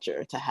youth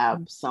culture to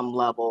have some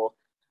level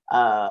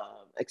of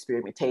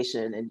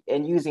experimentation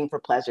and using for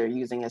pleasure,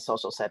 using in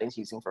social settings,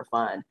 using for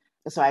fun.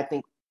 And so I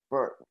think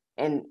for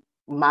in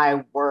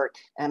my work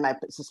and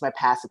since my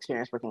past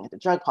experience working at the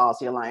Drug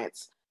Policy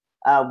Alliance,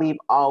 we've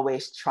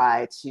always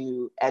tried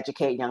to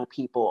educate young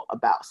people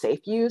about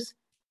safe use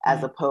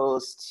as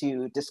opposed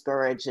to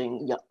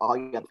discouraging all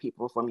young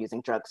people from using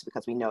drugs,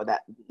 because we know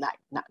that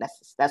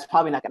that's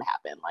probably not going to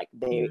happen. Like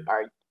they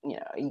are,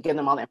 you give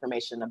them all the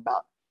information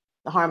about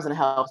the harms and the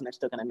helps, and they're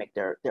still going to make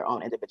their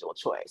own individual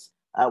choice.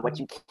 What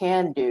you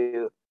can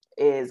do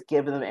is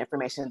give them the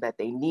information that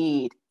they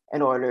need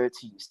in order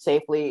to use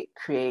safely,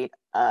 create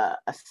a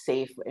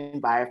safe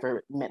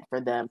environment for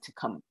them to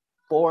come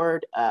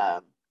forward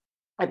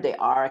if they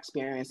are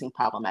experiencing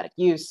problematic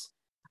use.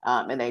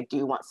 And they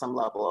do want some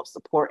level of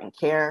support and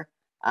care,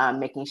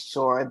 making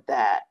sure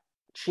that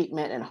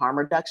treatment and harm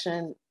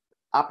reduction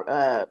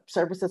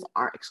services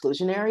aren't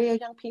exclusionary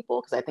of young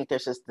people, because I think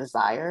there's this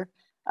desire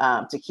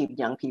to keep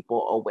young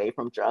people away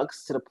from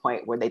drugs to the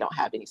point where they don't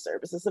have any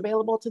services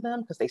available to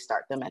them because they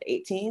start them at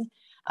 18,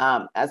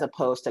 as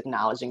opposed to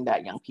acknowledging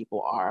that young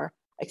people are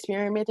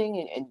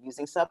experimenting and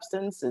using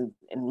substance and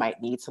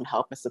might need some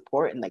help and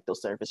support, and like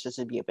those services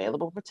should be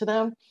available to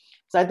them.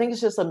 So I think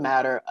it's just a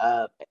matter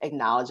of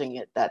acknowledging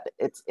it, that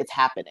it's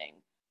happening,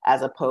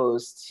 as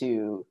opposed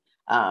to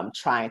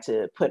trying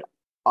to put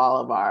all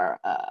of our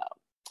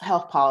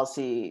health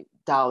policy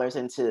dollars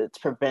into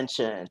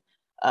prevention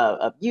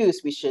of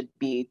use. We should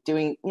be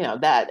doing,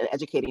 that,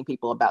 educating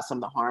people about some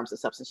of the harms of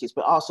substance use,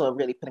 but also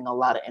really putting a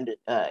lot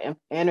of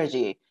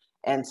energy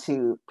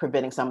into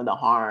preventing some of the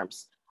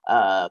harms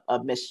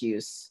of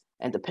misuse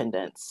and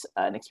dependence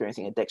and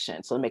experiencing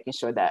addiction. So making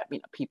sure that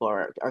people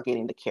are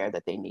getting the care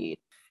that they need.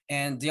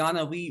 And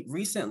Deanna, we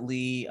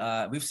recently,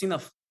 we've seen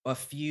a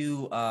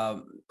few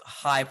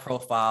high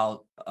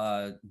profile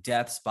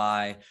deaths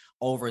by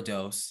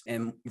overdose.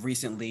 And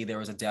recently there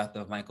was a death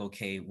of Michael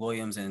K.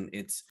 Williams, and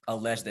it's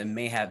alleged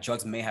that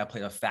drugs may have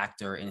played a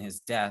factor in his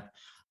death.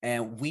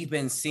 And we've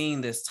been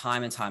seeing this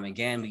time and time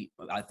again.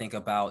 I think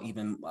about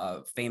even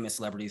famous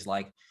celebrities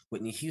like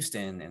Whitney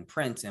Houston and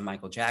Prince and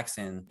Michael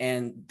Jackson.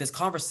 And this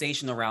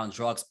conversation around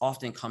drugs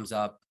often comes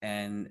up,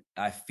 and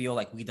I feel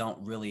like we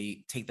don't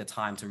really take the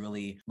time to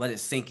really let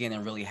it sink in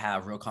and really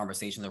have real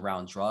conversations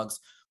around drugs.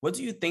 What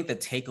do you think the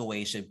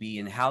takeaway should be,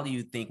 and how do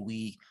you think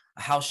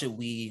how should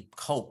we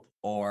cope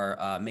or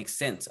make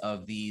sense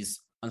of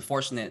these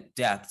unfortunate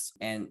deaths,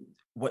 and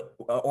what,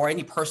 or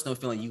any personal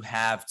feeling you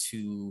have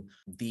to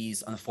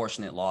these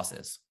unfortunate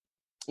losses?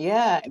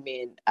 Yeah, I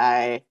mean,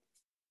 I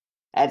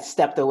had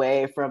stepped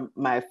away from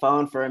my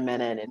phone for a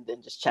minute and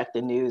then just checked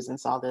the news and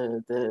saw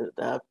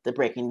the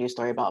breaking news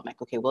story about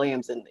Michael K.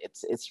 Williams, and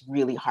it's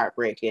really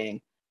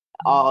heartbreaking.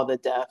 All the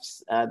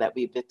deaths that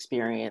we've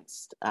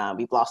experienced,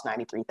 we've lost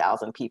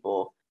 93,000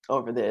 people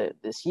over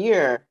this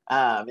year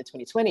in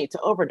 2020 to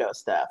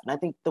overdose death. And I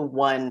think the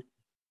one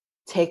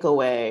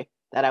takeaway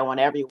that I want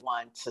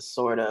everyone to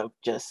sort of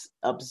just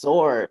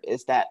absorb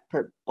is that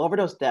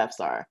overdose deaths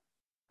are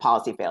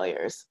policy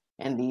failures,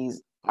 and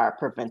these are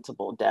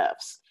preventable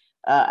deaths.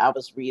 I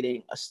was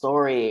reading a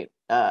story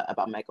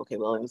about Michael K.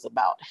 Williams,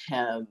 about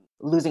him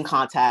losing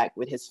contact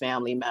with his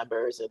family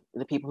members,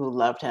 the people who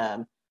loved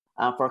him,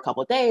 for a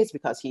couple of days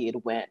because he had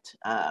went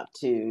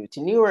to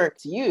Newark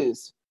to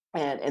use.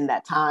 And in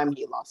that time,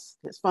 he lost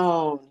his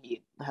phone.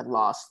 He had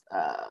lost,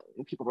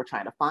 people were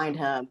trying to find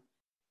him.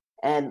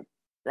 And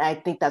I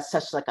think that's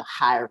such like a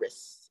high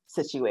risk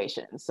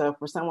situation. So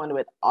for someone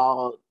with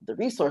all the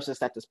resources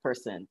that this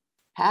person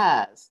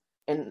has,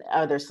 and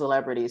other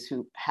celebrities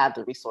who had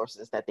the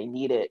resources that they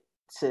needed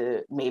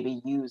to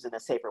maybe use in a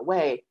safer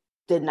way,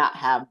 did not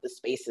have the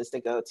spaces to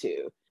go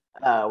to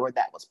where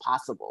that was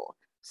possible.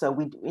 So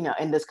we,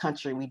 in this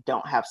country, we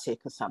don't have safe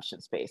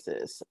consumption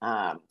spaces.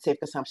 Safe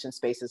consumption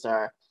spaces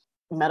are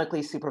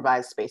medically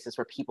supervised spaces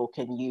where people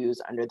can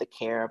use under the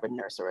care of a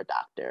nurse or a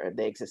doctor.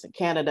 They exist in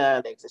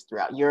Canada, they exist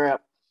throughout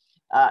Europe,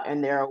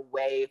 and they're a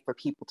way for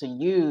people to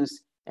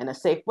use in a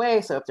safe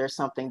way. So if there's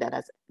something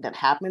that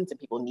happens and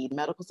people need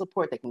medical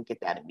support, they can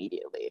get that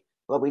immediately.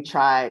 What we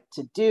try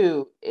to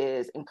do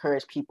is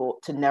encourage people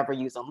to never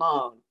use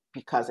alone,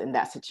 because in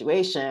that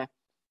situation,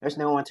 there's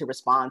no one to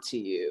respond to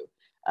you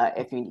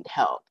if you need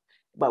help.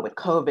 But with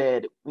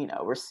COVID,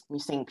 we're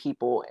seeing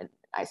people in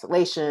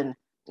isolation.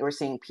 We're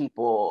seeing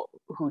people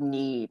who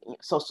need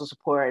social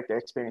support if they're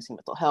experiencing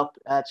mental health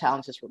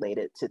challenges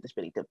related to this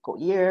really difficult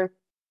year.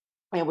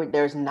 And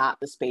there's not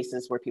the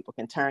spaces where people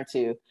can turn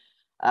to,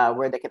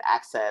 where they can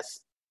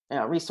access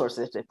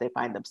resources if they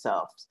find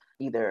themselves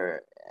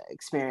either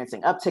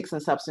experiencing upticks in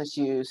substance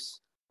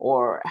use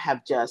or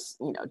have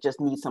just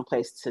need some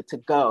place to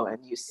go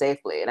and use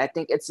safely. And I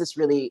think it's just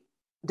really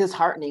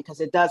disheartening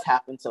because it does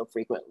happen so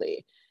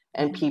frequently,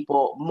 and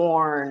people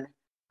mourn,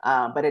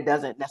 but it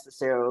doesn't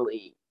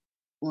necessarily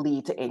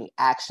lead to any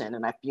action.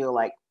 And I feel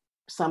like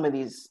some of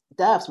these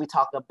deaths, we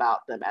talk about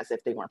them as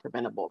if they weren't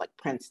preventable. Like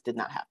Prince did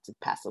not have to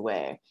pass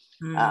away.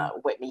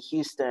 Whitney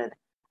Houston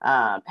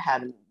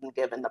hadn't been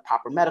given the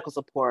proper medical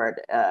support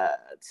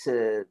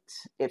to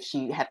if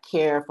she had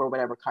care for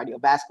whatever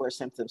cardiovascular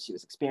symptoms she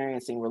was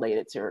experiencing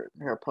related to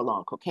her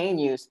prolonged cocaine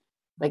use,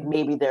 like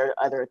maybe there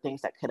are other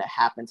things that could have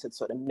happened to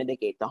sort of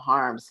mitigate the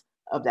harms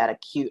of that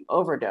acute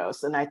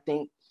overdose. And I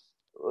think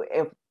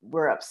if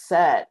we're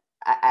upset,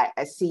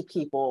 I see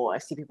people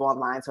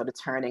online sort of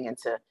turning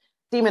into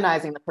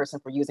demonizing the person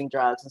for using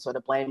drugs and sort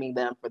of blaming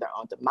them for their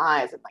own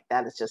demise. And like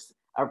that is just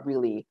a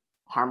really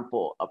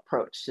harmful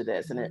approach to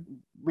this. And it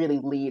really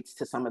leads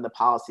to some of the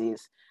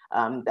policies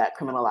that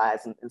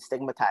criminalize and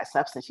stigmatize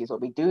substance use.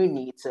 What we do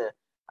need to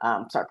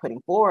start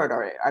putting forward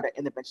are the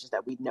interventions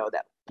that we know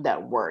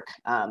that work,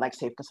 like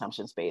safe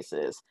consumption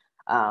spaces,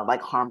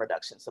 like harm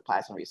reduction,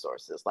 supplies and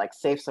resources, like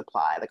safe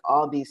supply, like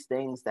all these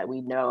things that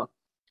we know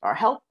are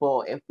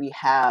helpful if we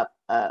have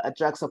a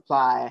drug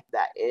supply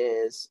that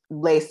is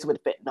laced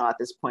with fentanyl at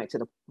this point, to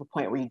the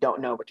point where you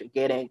don't know what you're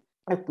getting.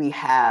 If we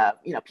have,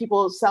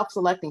 people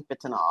self-selecting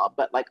fentanyl,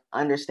 but like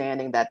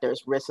understanding that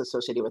there's risks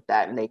associated with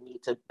that and they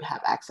need to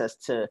have access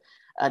to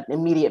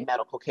immediate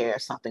medical care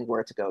if something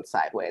were to go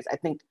sideways. I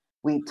think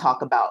we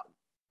talk about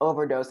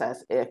overdose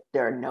as if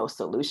there are no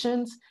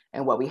solutions,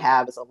 and what we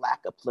have is a lack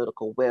of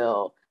political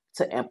will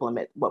to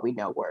implement what we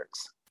know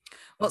works.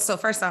 Well, so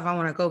first off, I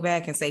want to go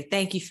back and say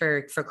thank you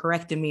for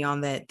correcting me on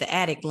the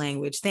addict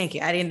language. Thank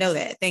you. I didn't know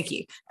that. Thank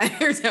you. I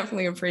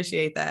definitely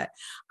appreciate that.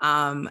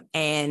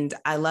 And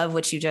I love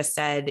what you just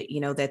said,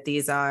 that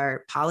these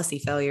are policy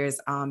failures.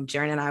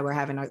 Jaren and I were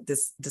having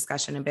this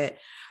discussion a bit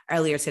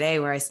earlier today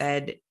where I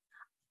said,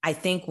 I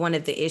think one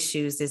of the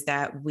issues is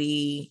that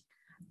we,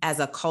 as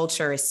a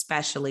culture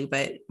especially,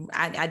 but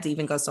I'd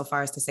even go so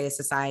far as to say a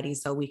society,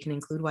 so we can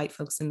include white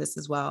folks in this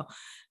as well,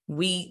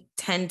 we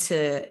tend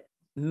to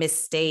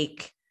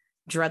mistake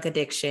drug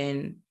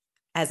addiction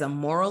as a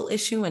moral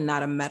issue and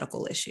not a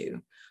medical issue,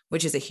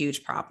 which is a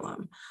huge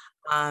problem.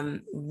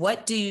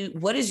 What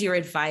is your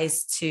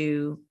advice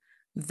to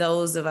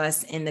those of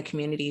us in the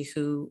community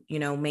who,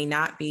 may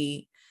not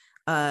be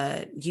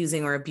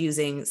using or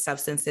abusing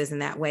substances in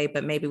that way,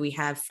 but maybe we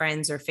have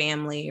friends or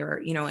family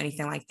or,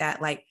 anything like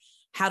that? Like,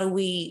 how do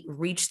we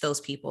reach those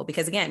people?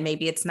 Because again,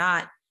 maybe it's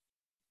not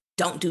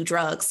don't do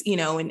drugs,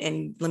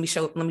 and let me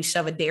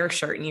shove a DARE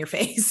shirt in your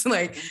face.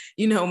 Like,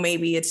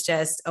 maybe it's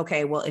just,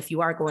 okay, well, if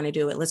you are going to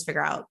do it, let's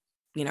figure out,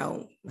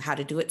 how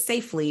to do it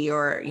safely,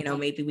 or,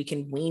 maybe we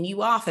can wean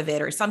you off of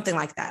it or something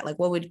like that. Like,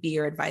 what would be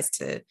your advice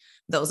to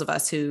those of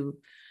us who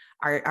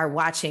are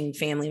watching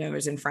family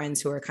members and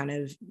friends who are kind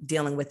of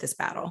dealing with this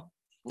battle?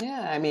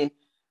 Yeah, I mean,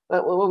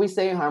 but what we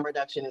say in harm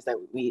reduction is that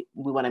we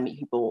want to meet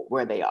people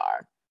where they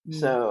are.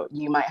 So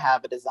you might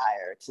have a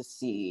desire to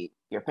see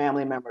your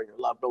family member, your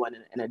loved one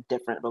in a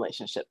different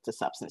relationship to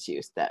substance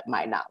use that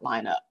might not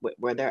line up with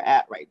where they're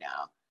at right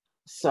now.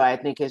 So I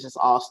think it just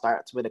all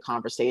starts with a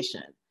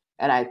conversation.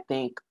 And I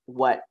think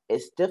what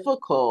is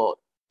difficult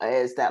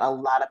is that a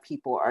lot of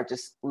people are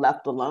just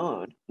left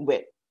alone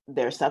with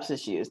their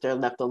substance use. They're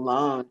left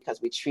alone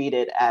because we treat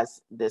it as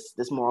this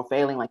moral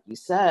failing, like you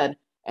said,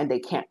 and they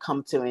can't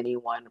come to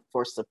anyone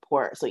for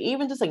support. So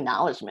even just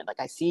acknowledgement, like,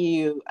 I see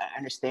you, I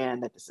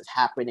understand that this is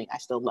happening, I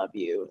still love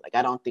you. Like,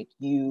 I don't think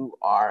you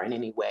are in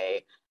any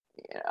way,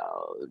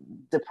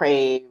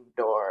 depraved,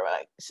 or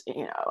like,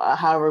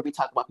 however we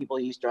talk about people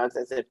who use drugs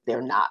as if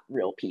they're not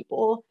real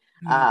people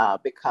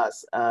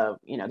because of,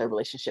 their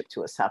relationship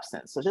to a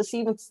substance. So just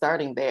even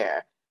starting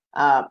there,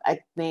 I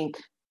think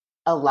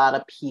a lot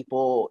of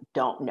people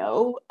don't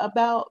know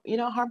about,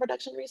 harm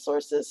reduction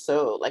resources.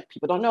 So like,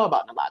 people don't know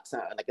about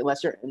naloxone, like,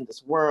 unless you're in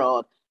this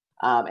world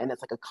and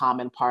it's like a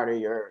common part of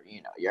your,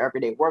 your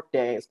everyday work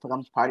day, it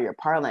becomes part of your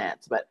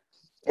parlance. But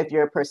if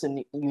you're a person,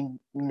 if you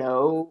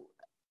know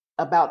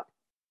a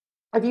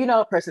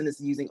person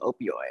is using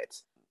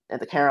opioids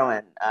and the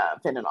heroin,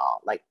 fentanyl,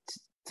 like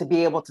to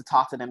be able to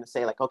talk to them and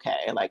say like,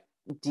 okay, like,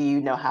 do you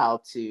know how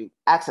to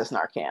access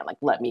Narcan? Like,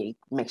 let me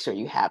make sure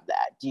you have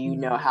that. Do you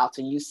know how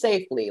to use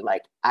safely?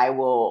 Like, I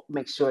will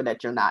make sure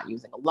that you're not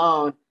using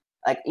alone.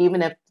 Like,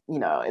 even if,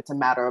 it's a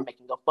matter of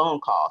making a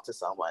phone call to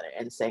someone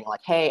and saying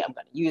like, hey, I'm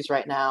going to use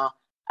right now.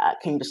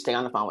 Can you just stay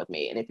on the phone with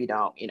me? And if you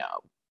don't,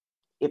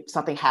 if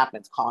something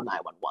happens, call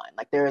 911.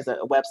 Like, there is a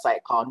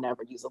website called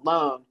Never Use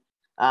Alone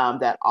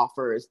that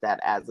offers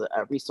that as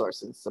a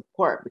resource and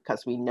support,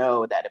 because we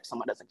know that if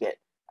someone doesn't get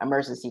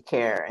emergency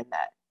care and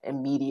that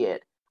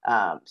immediacy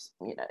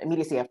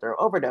after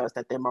overdose,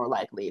 that they're more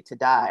likely to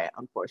die,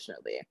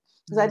 unfortunately.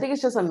 Because I think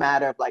it's just a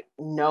matter of like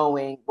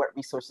knowing what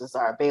resources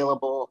are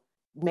available,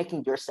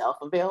 making yourself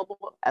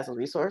available as a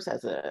resource,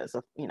 as a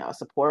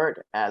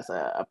support, as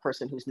a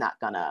person who's not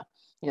gonna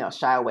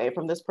shy away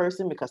from this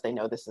person because they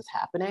know this is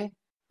happening.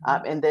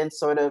 And then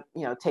sort of,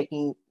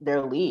 taking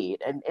their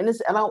lead. And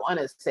I don't want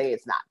to say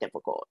it's not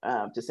difficult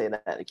to say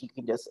that like, you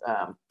can just,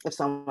 if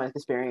someone is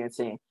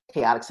experiencing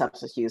chaotic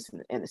substance use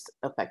and it's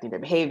affecting their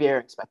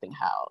behavior,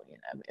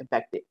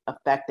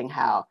 affecting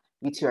how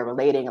you two are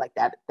relating, like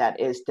that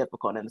is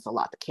difficult and it's a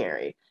lot to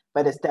carry.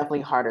 But it's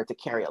definitely harder to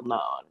carry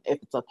alone.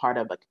 If it's a part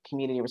of a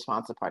community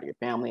response, a part of your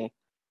family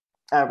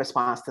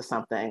response to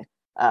something,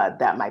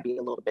 that might be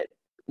a little bit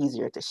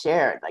easier to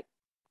share. Like,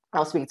 I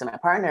was speaking to my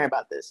partner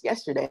about this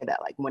yesterday,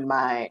 that like when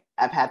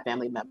I've had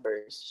family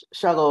members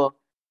struggle,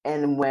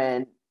 and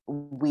when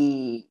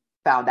we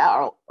found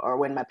out, or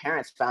when my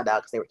parents found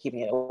out because they were keeping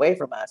it away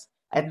from us,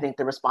 I think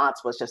the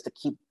response was just to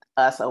keep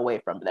us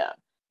away from them,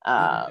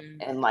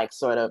 and like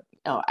sort of,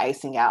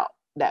 icing out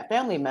that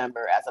family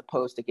member as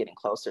opposed to getting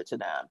closer to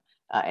them,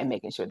 and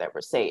making sure that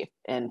we're safe.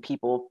 And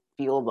people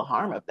feel the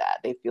harm of that.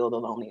 They feel the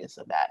loneliness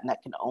of that, and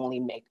that can only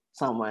make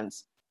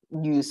someone's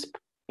use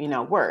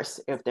worse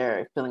if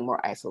they're feeling more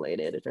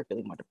isolated, if they're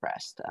feeling more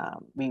depressed.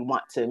 We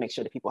want to make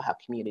sure that people have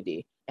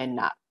community and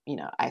not,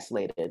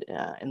 isolated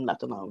and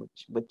left alone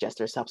with just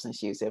their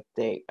substance use if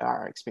they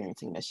are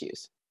experiencing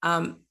misuse.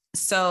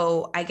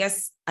 So I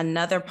guess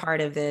another part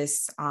of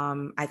this,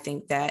 I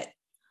think that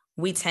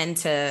we tend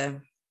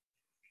to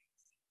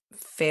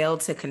fail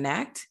to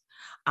connect,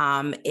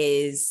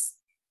 is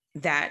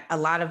that a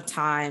lot of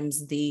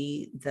times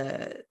the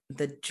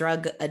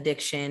drug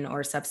addiction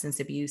or substance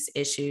abuse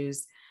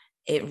issues,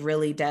 it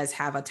really does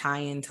have a tie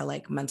into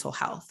like mental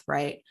health,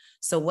 right?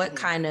 So what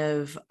kind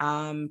of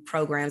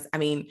programs? I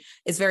mean,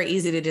 it's very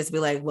easy to just be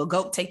like, well,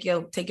 go take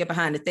your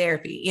behind to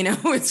therapy.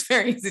 It's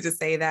very easy to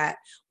say that.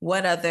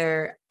 What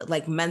other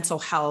like mental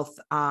health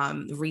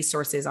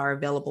resources are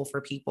available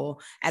for people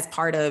as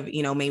part of,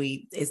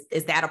 maybe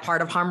is that a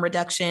part of harm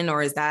reduction,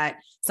 or is that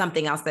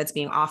something else that's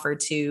being offered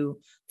to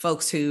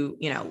folks who,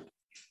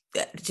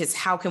 just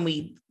how can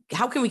we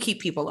keep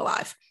people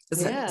alive?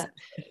 Yeah,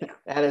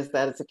 that is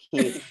a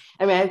key.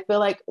 I mean, I feel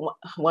like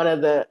one of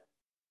the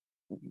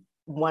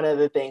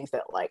things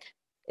that like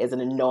is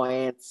an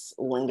annoyance,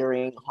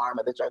 lingering harm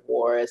of the drug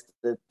war is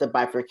the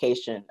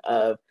bifurcation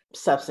of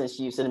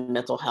substance use and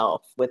mental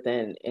health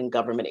in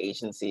government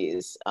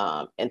agencies,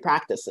 and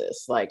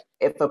practices. Like,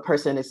 if a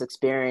person is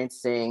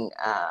experiencing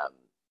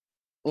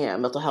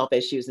mental health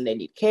issues and they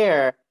need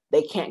care,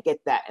 they can't get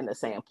that in the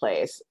same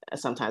place.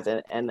 Sometimes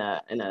in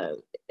a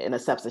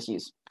substance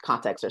use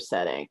context or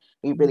setting,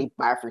 we really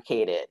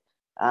bifurcated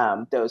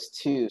those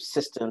two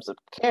systems of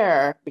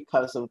care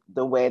because of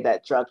the way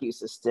that drug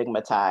use is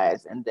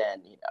stigmatized, and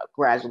then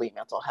gradually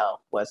mental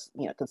health was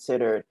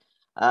considered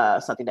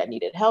something that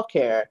needed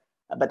healthcare,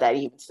 but that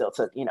even still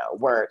took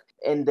work.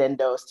 And then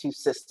those two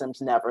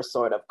systems never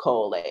sort of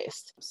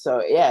coalesced.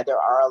 So yeah, there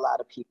are a lot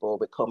of people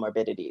with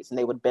comorbidities, and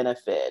they would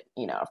benefit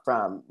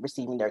from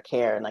receiving their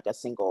care in like a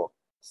single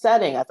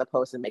setting, as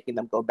opposed to making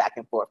them go back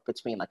and forth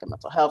between like a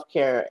mental health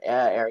care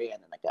area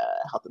and then like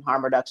a health and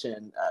harm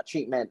reduction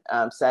treatment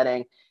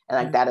setting. And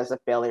like that is a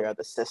failure of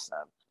the system.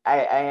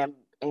 I am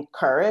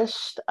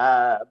encouraged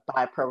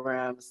by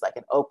programs like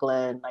in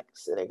Oakland, like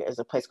there's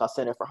a place called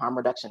Center for Harm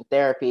Reduction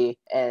Therapy,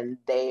 and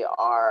they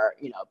are,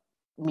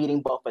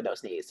 meeting both of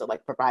those needs. So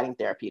like providing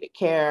therapeutic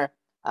care,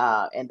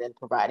 and then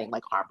providing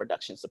like harm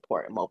reduction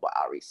support and mobile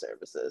outreach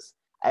services.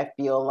 I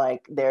feel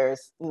like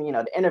there's,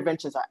 the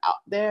interventions are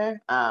out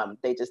there.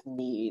 They just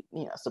need,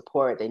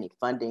 support. They need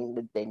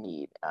funding. They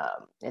need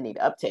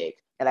uptake.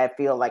 And I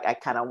feel like I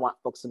kind of want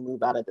folks to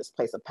move out of this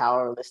place of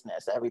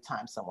powerlessness every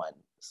time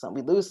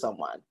we lose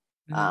someone,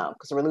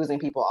 because we're losing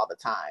people all the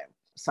time.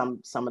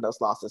 Some of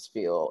those losses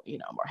feel,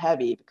 more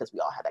heavy because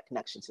we all had that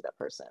connection to that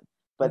person.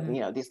 But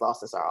these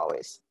losses are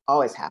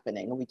always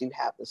happening, and we do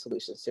have the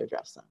solutions to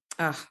address them.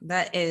 Oh,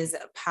 that is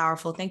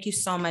powerful. Thank you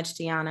so much,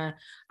 Deanna.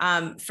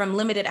 From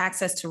limited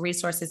access to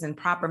resources and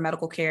proper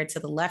medical care to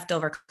the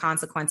leftover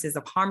consequences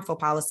of harmful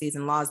policies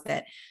and laws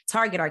that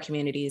target our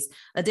communities,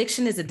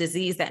 addiction is a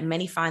disease that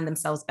many find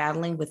themselves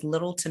battling with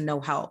little to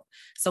no help.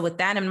 So with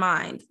that in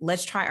mind,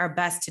 let's try our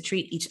best to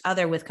treat each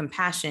other with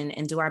compassion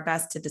and do our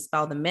best to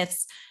dispel the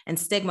myths and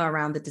stigma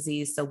around the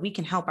disease so we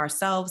can help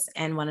ourselves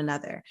and one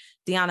another.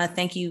 Deanna,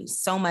 thank you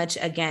so much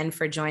again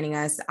for joining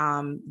us.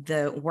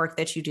 The work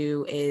that you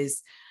do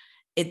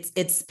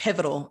it's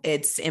pivotal,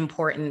 it's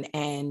important,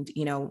 and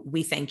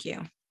we thank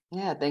you.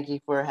 Yeah, thank you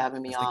for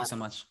having me on. Thank you so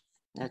much.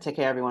 Yeah, take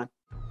care, everyone.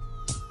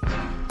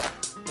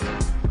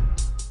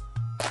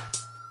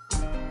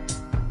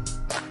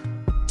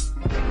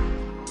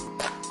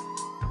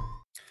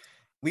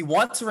 We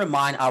want to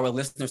remind our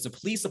listeners to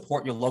please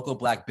support your local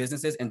Black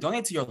businesses and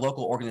donate to your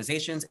local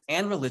organizations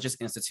and religious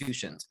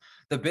institutions.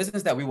 The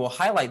business that we will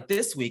highlight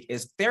this week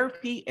is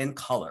Therapy in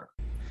Color,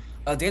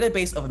 a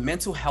database of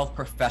mental health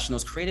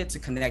professionals created to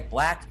connect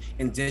Black,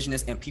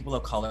 Indigenous, and people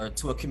of color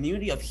to a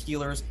community of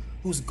healers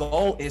whose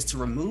goal is to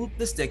remove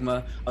the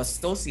stigma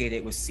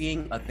associated with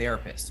seeing a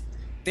therapist.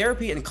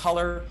 Therapy in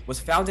Color was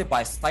founded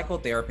by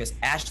psychotherapist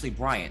Ashley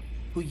Bryant,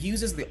 who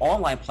uses the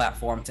online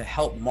platform to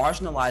help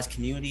marginalized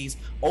communities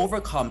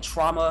overcome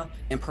trauma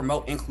and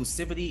promote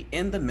inclusivity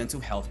in the mental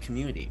health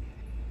community.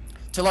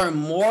 To learn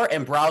more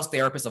and browse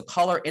therapists of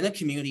color in a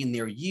community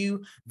near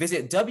you,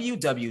 visit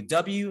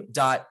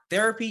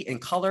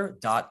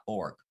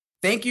www.therapyincolor.org.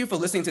 Thank you for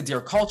listening to Dear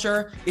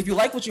Culture. If you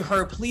like what you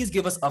heard, please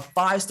give us a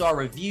 5-star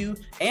review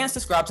and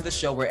subscribe to the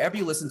show wherever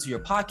you listen to your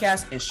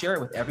podcast and share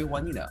it with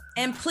everyone you know.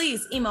 And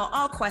please email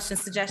all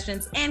questions,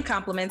 suggestions, and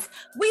compliments.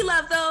 We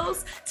love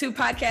those to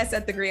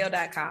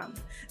podcast@thegrio.com.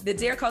 The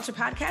Dear Culture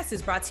podcast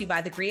is brought to you by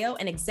The Grio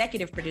and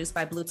executive produced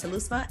by Blue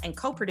Talusma and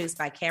co-produced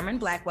by Cameron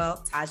Blackwell,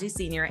 Taji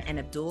Sr., and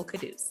Abdul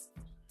Kudus.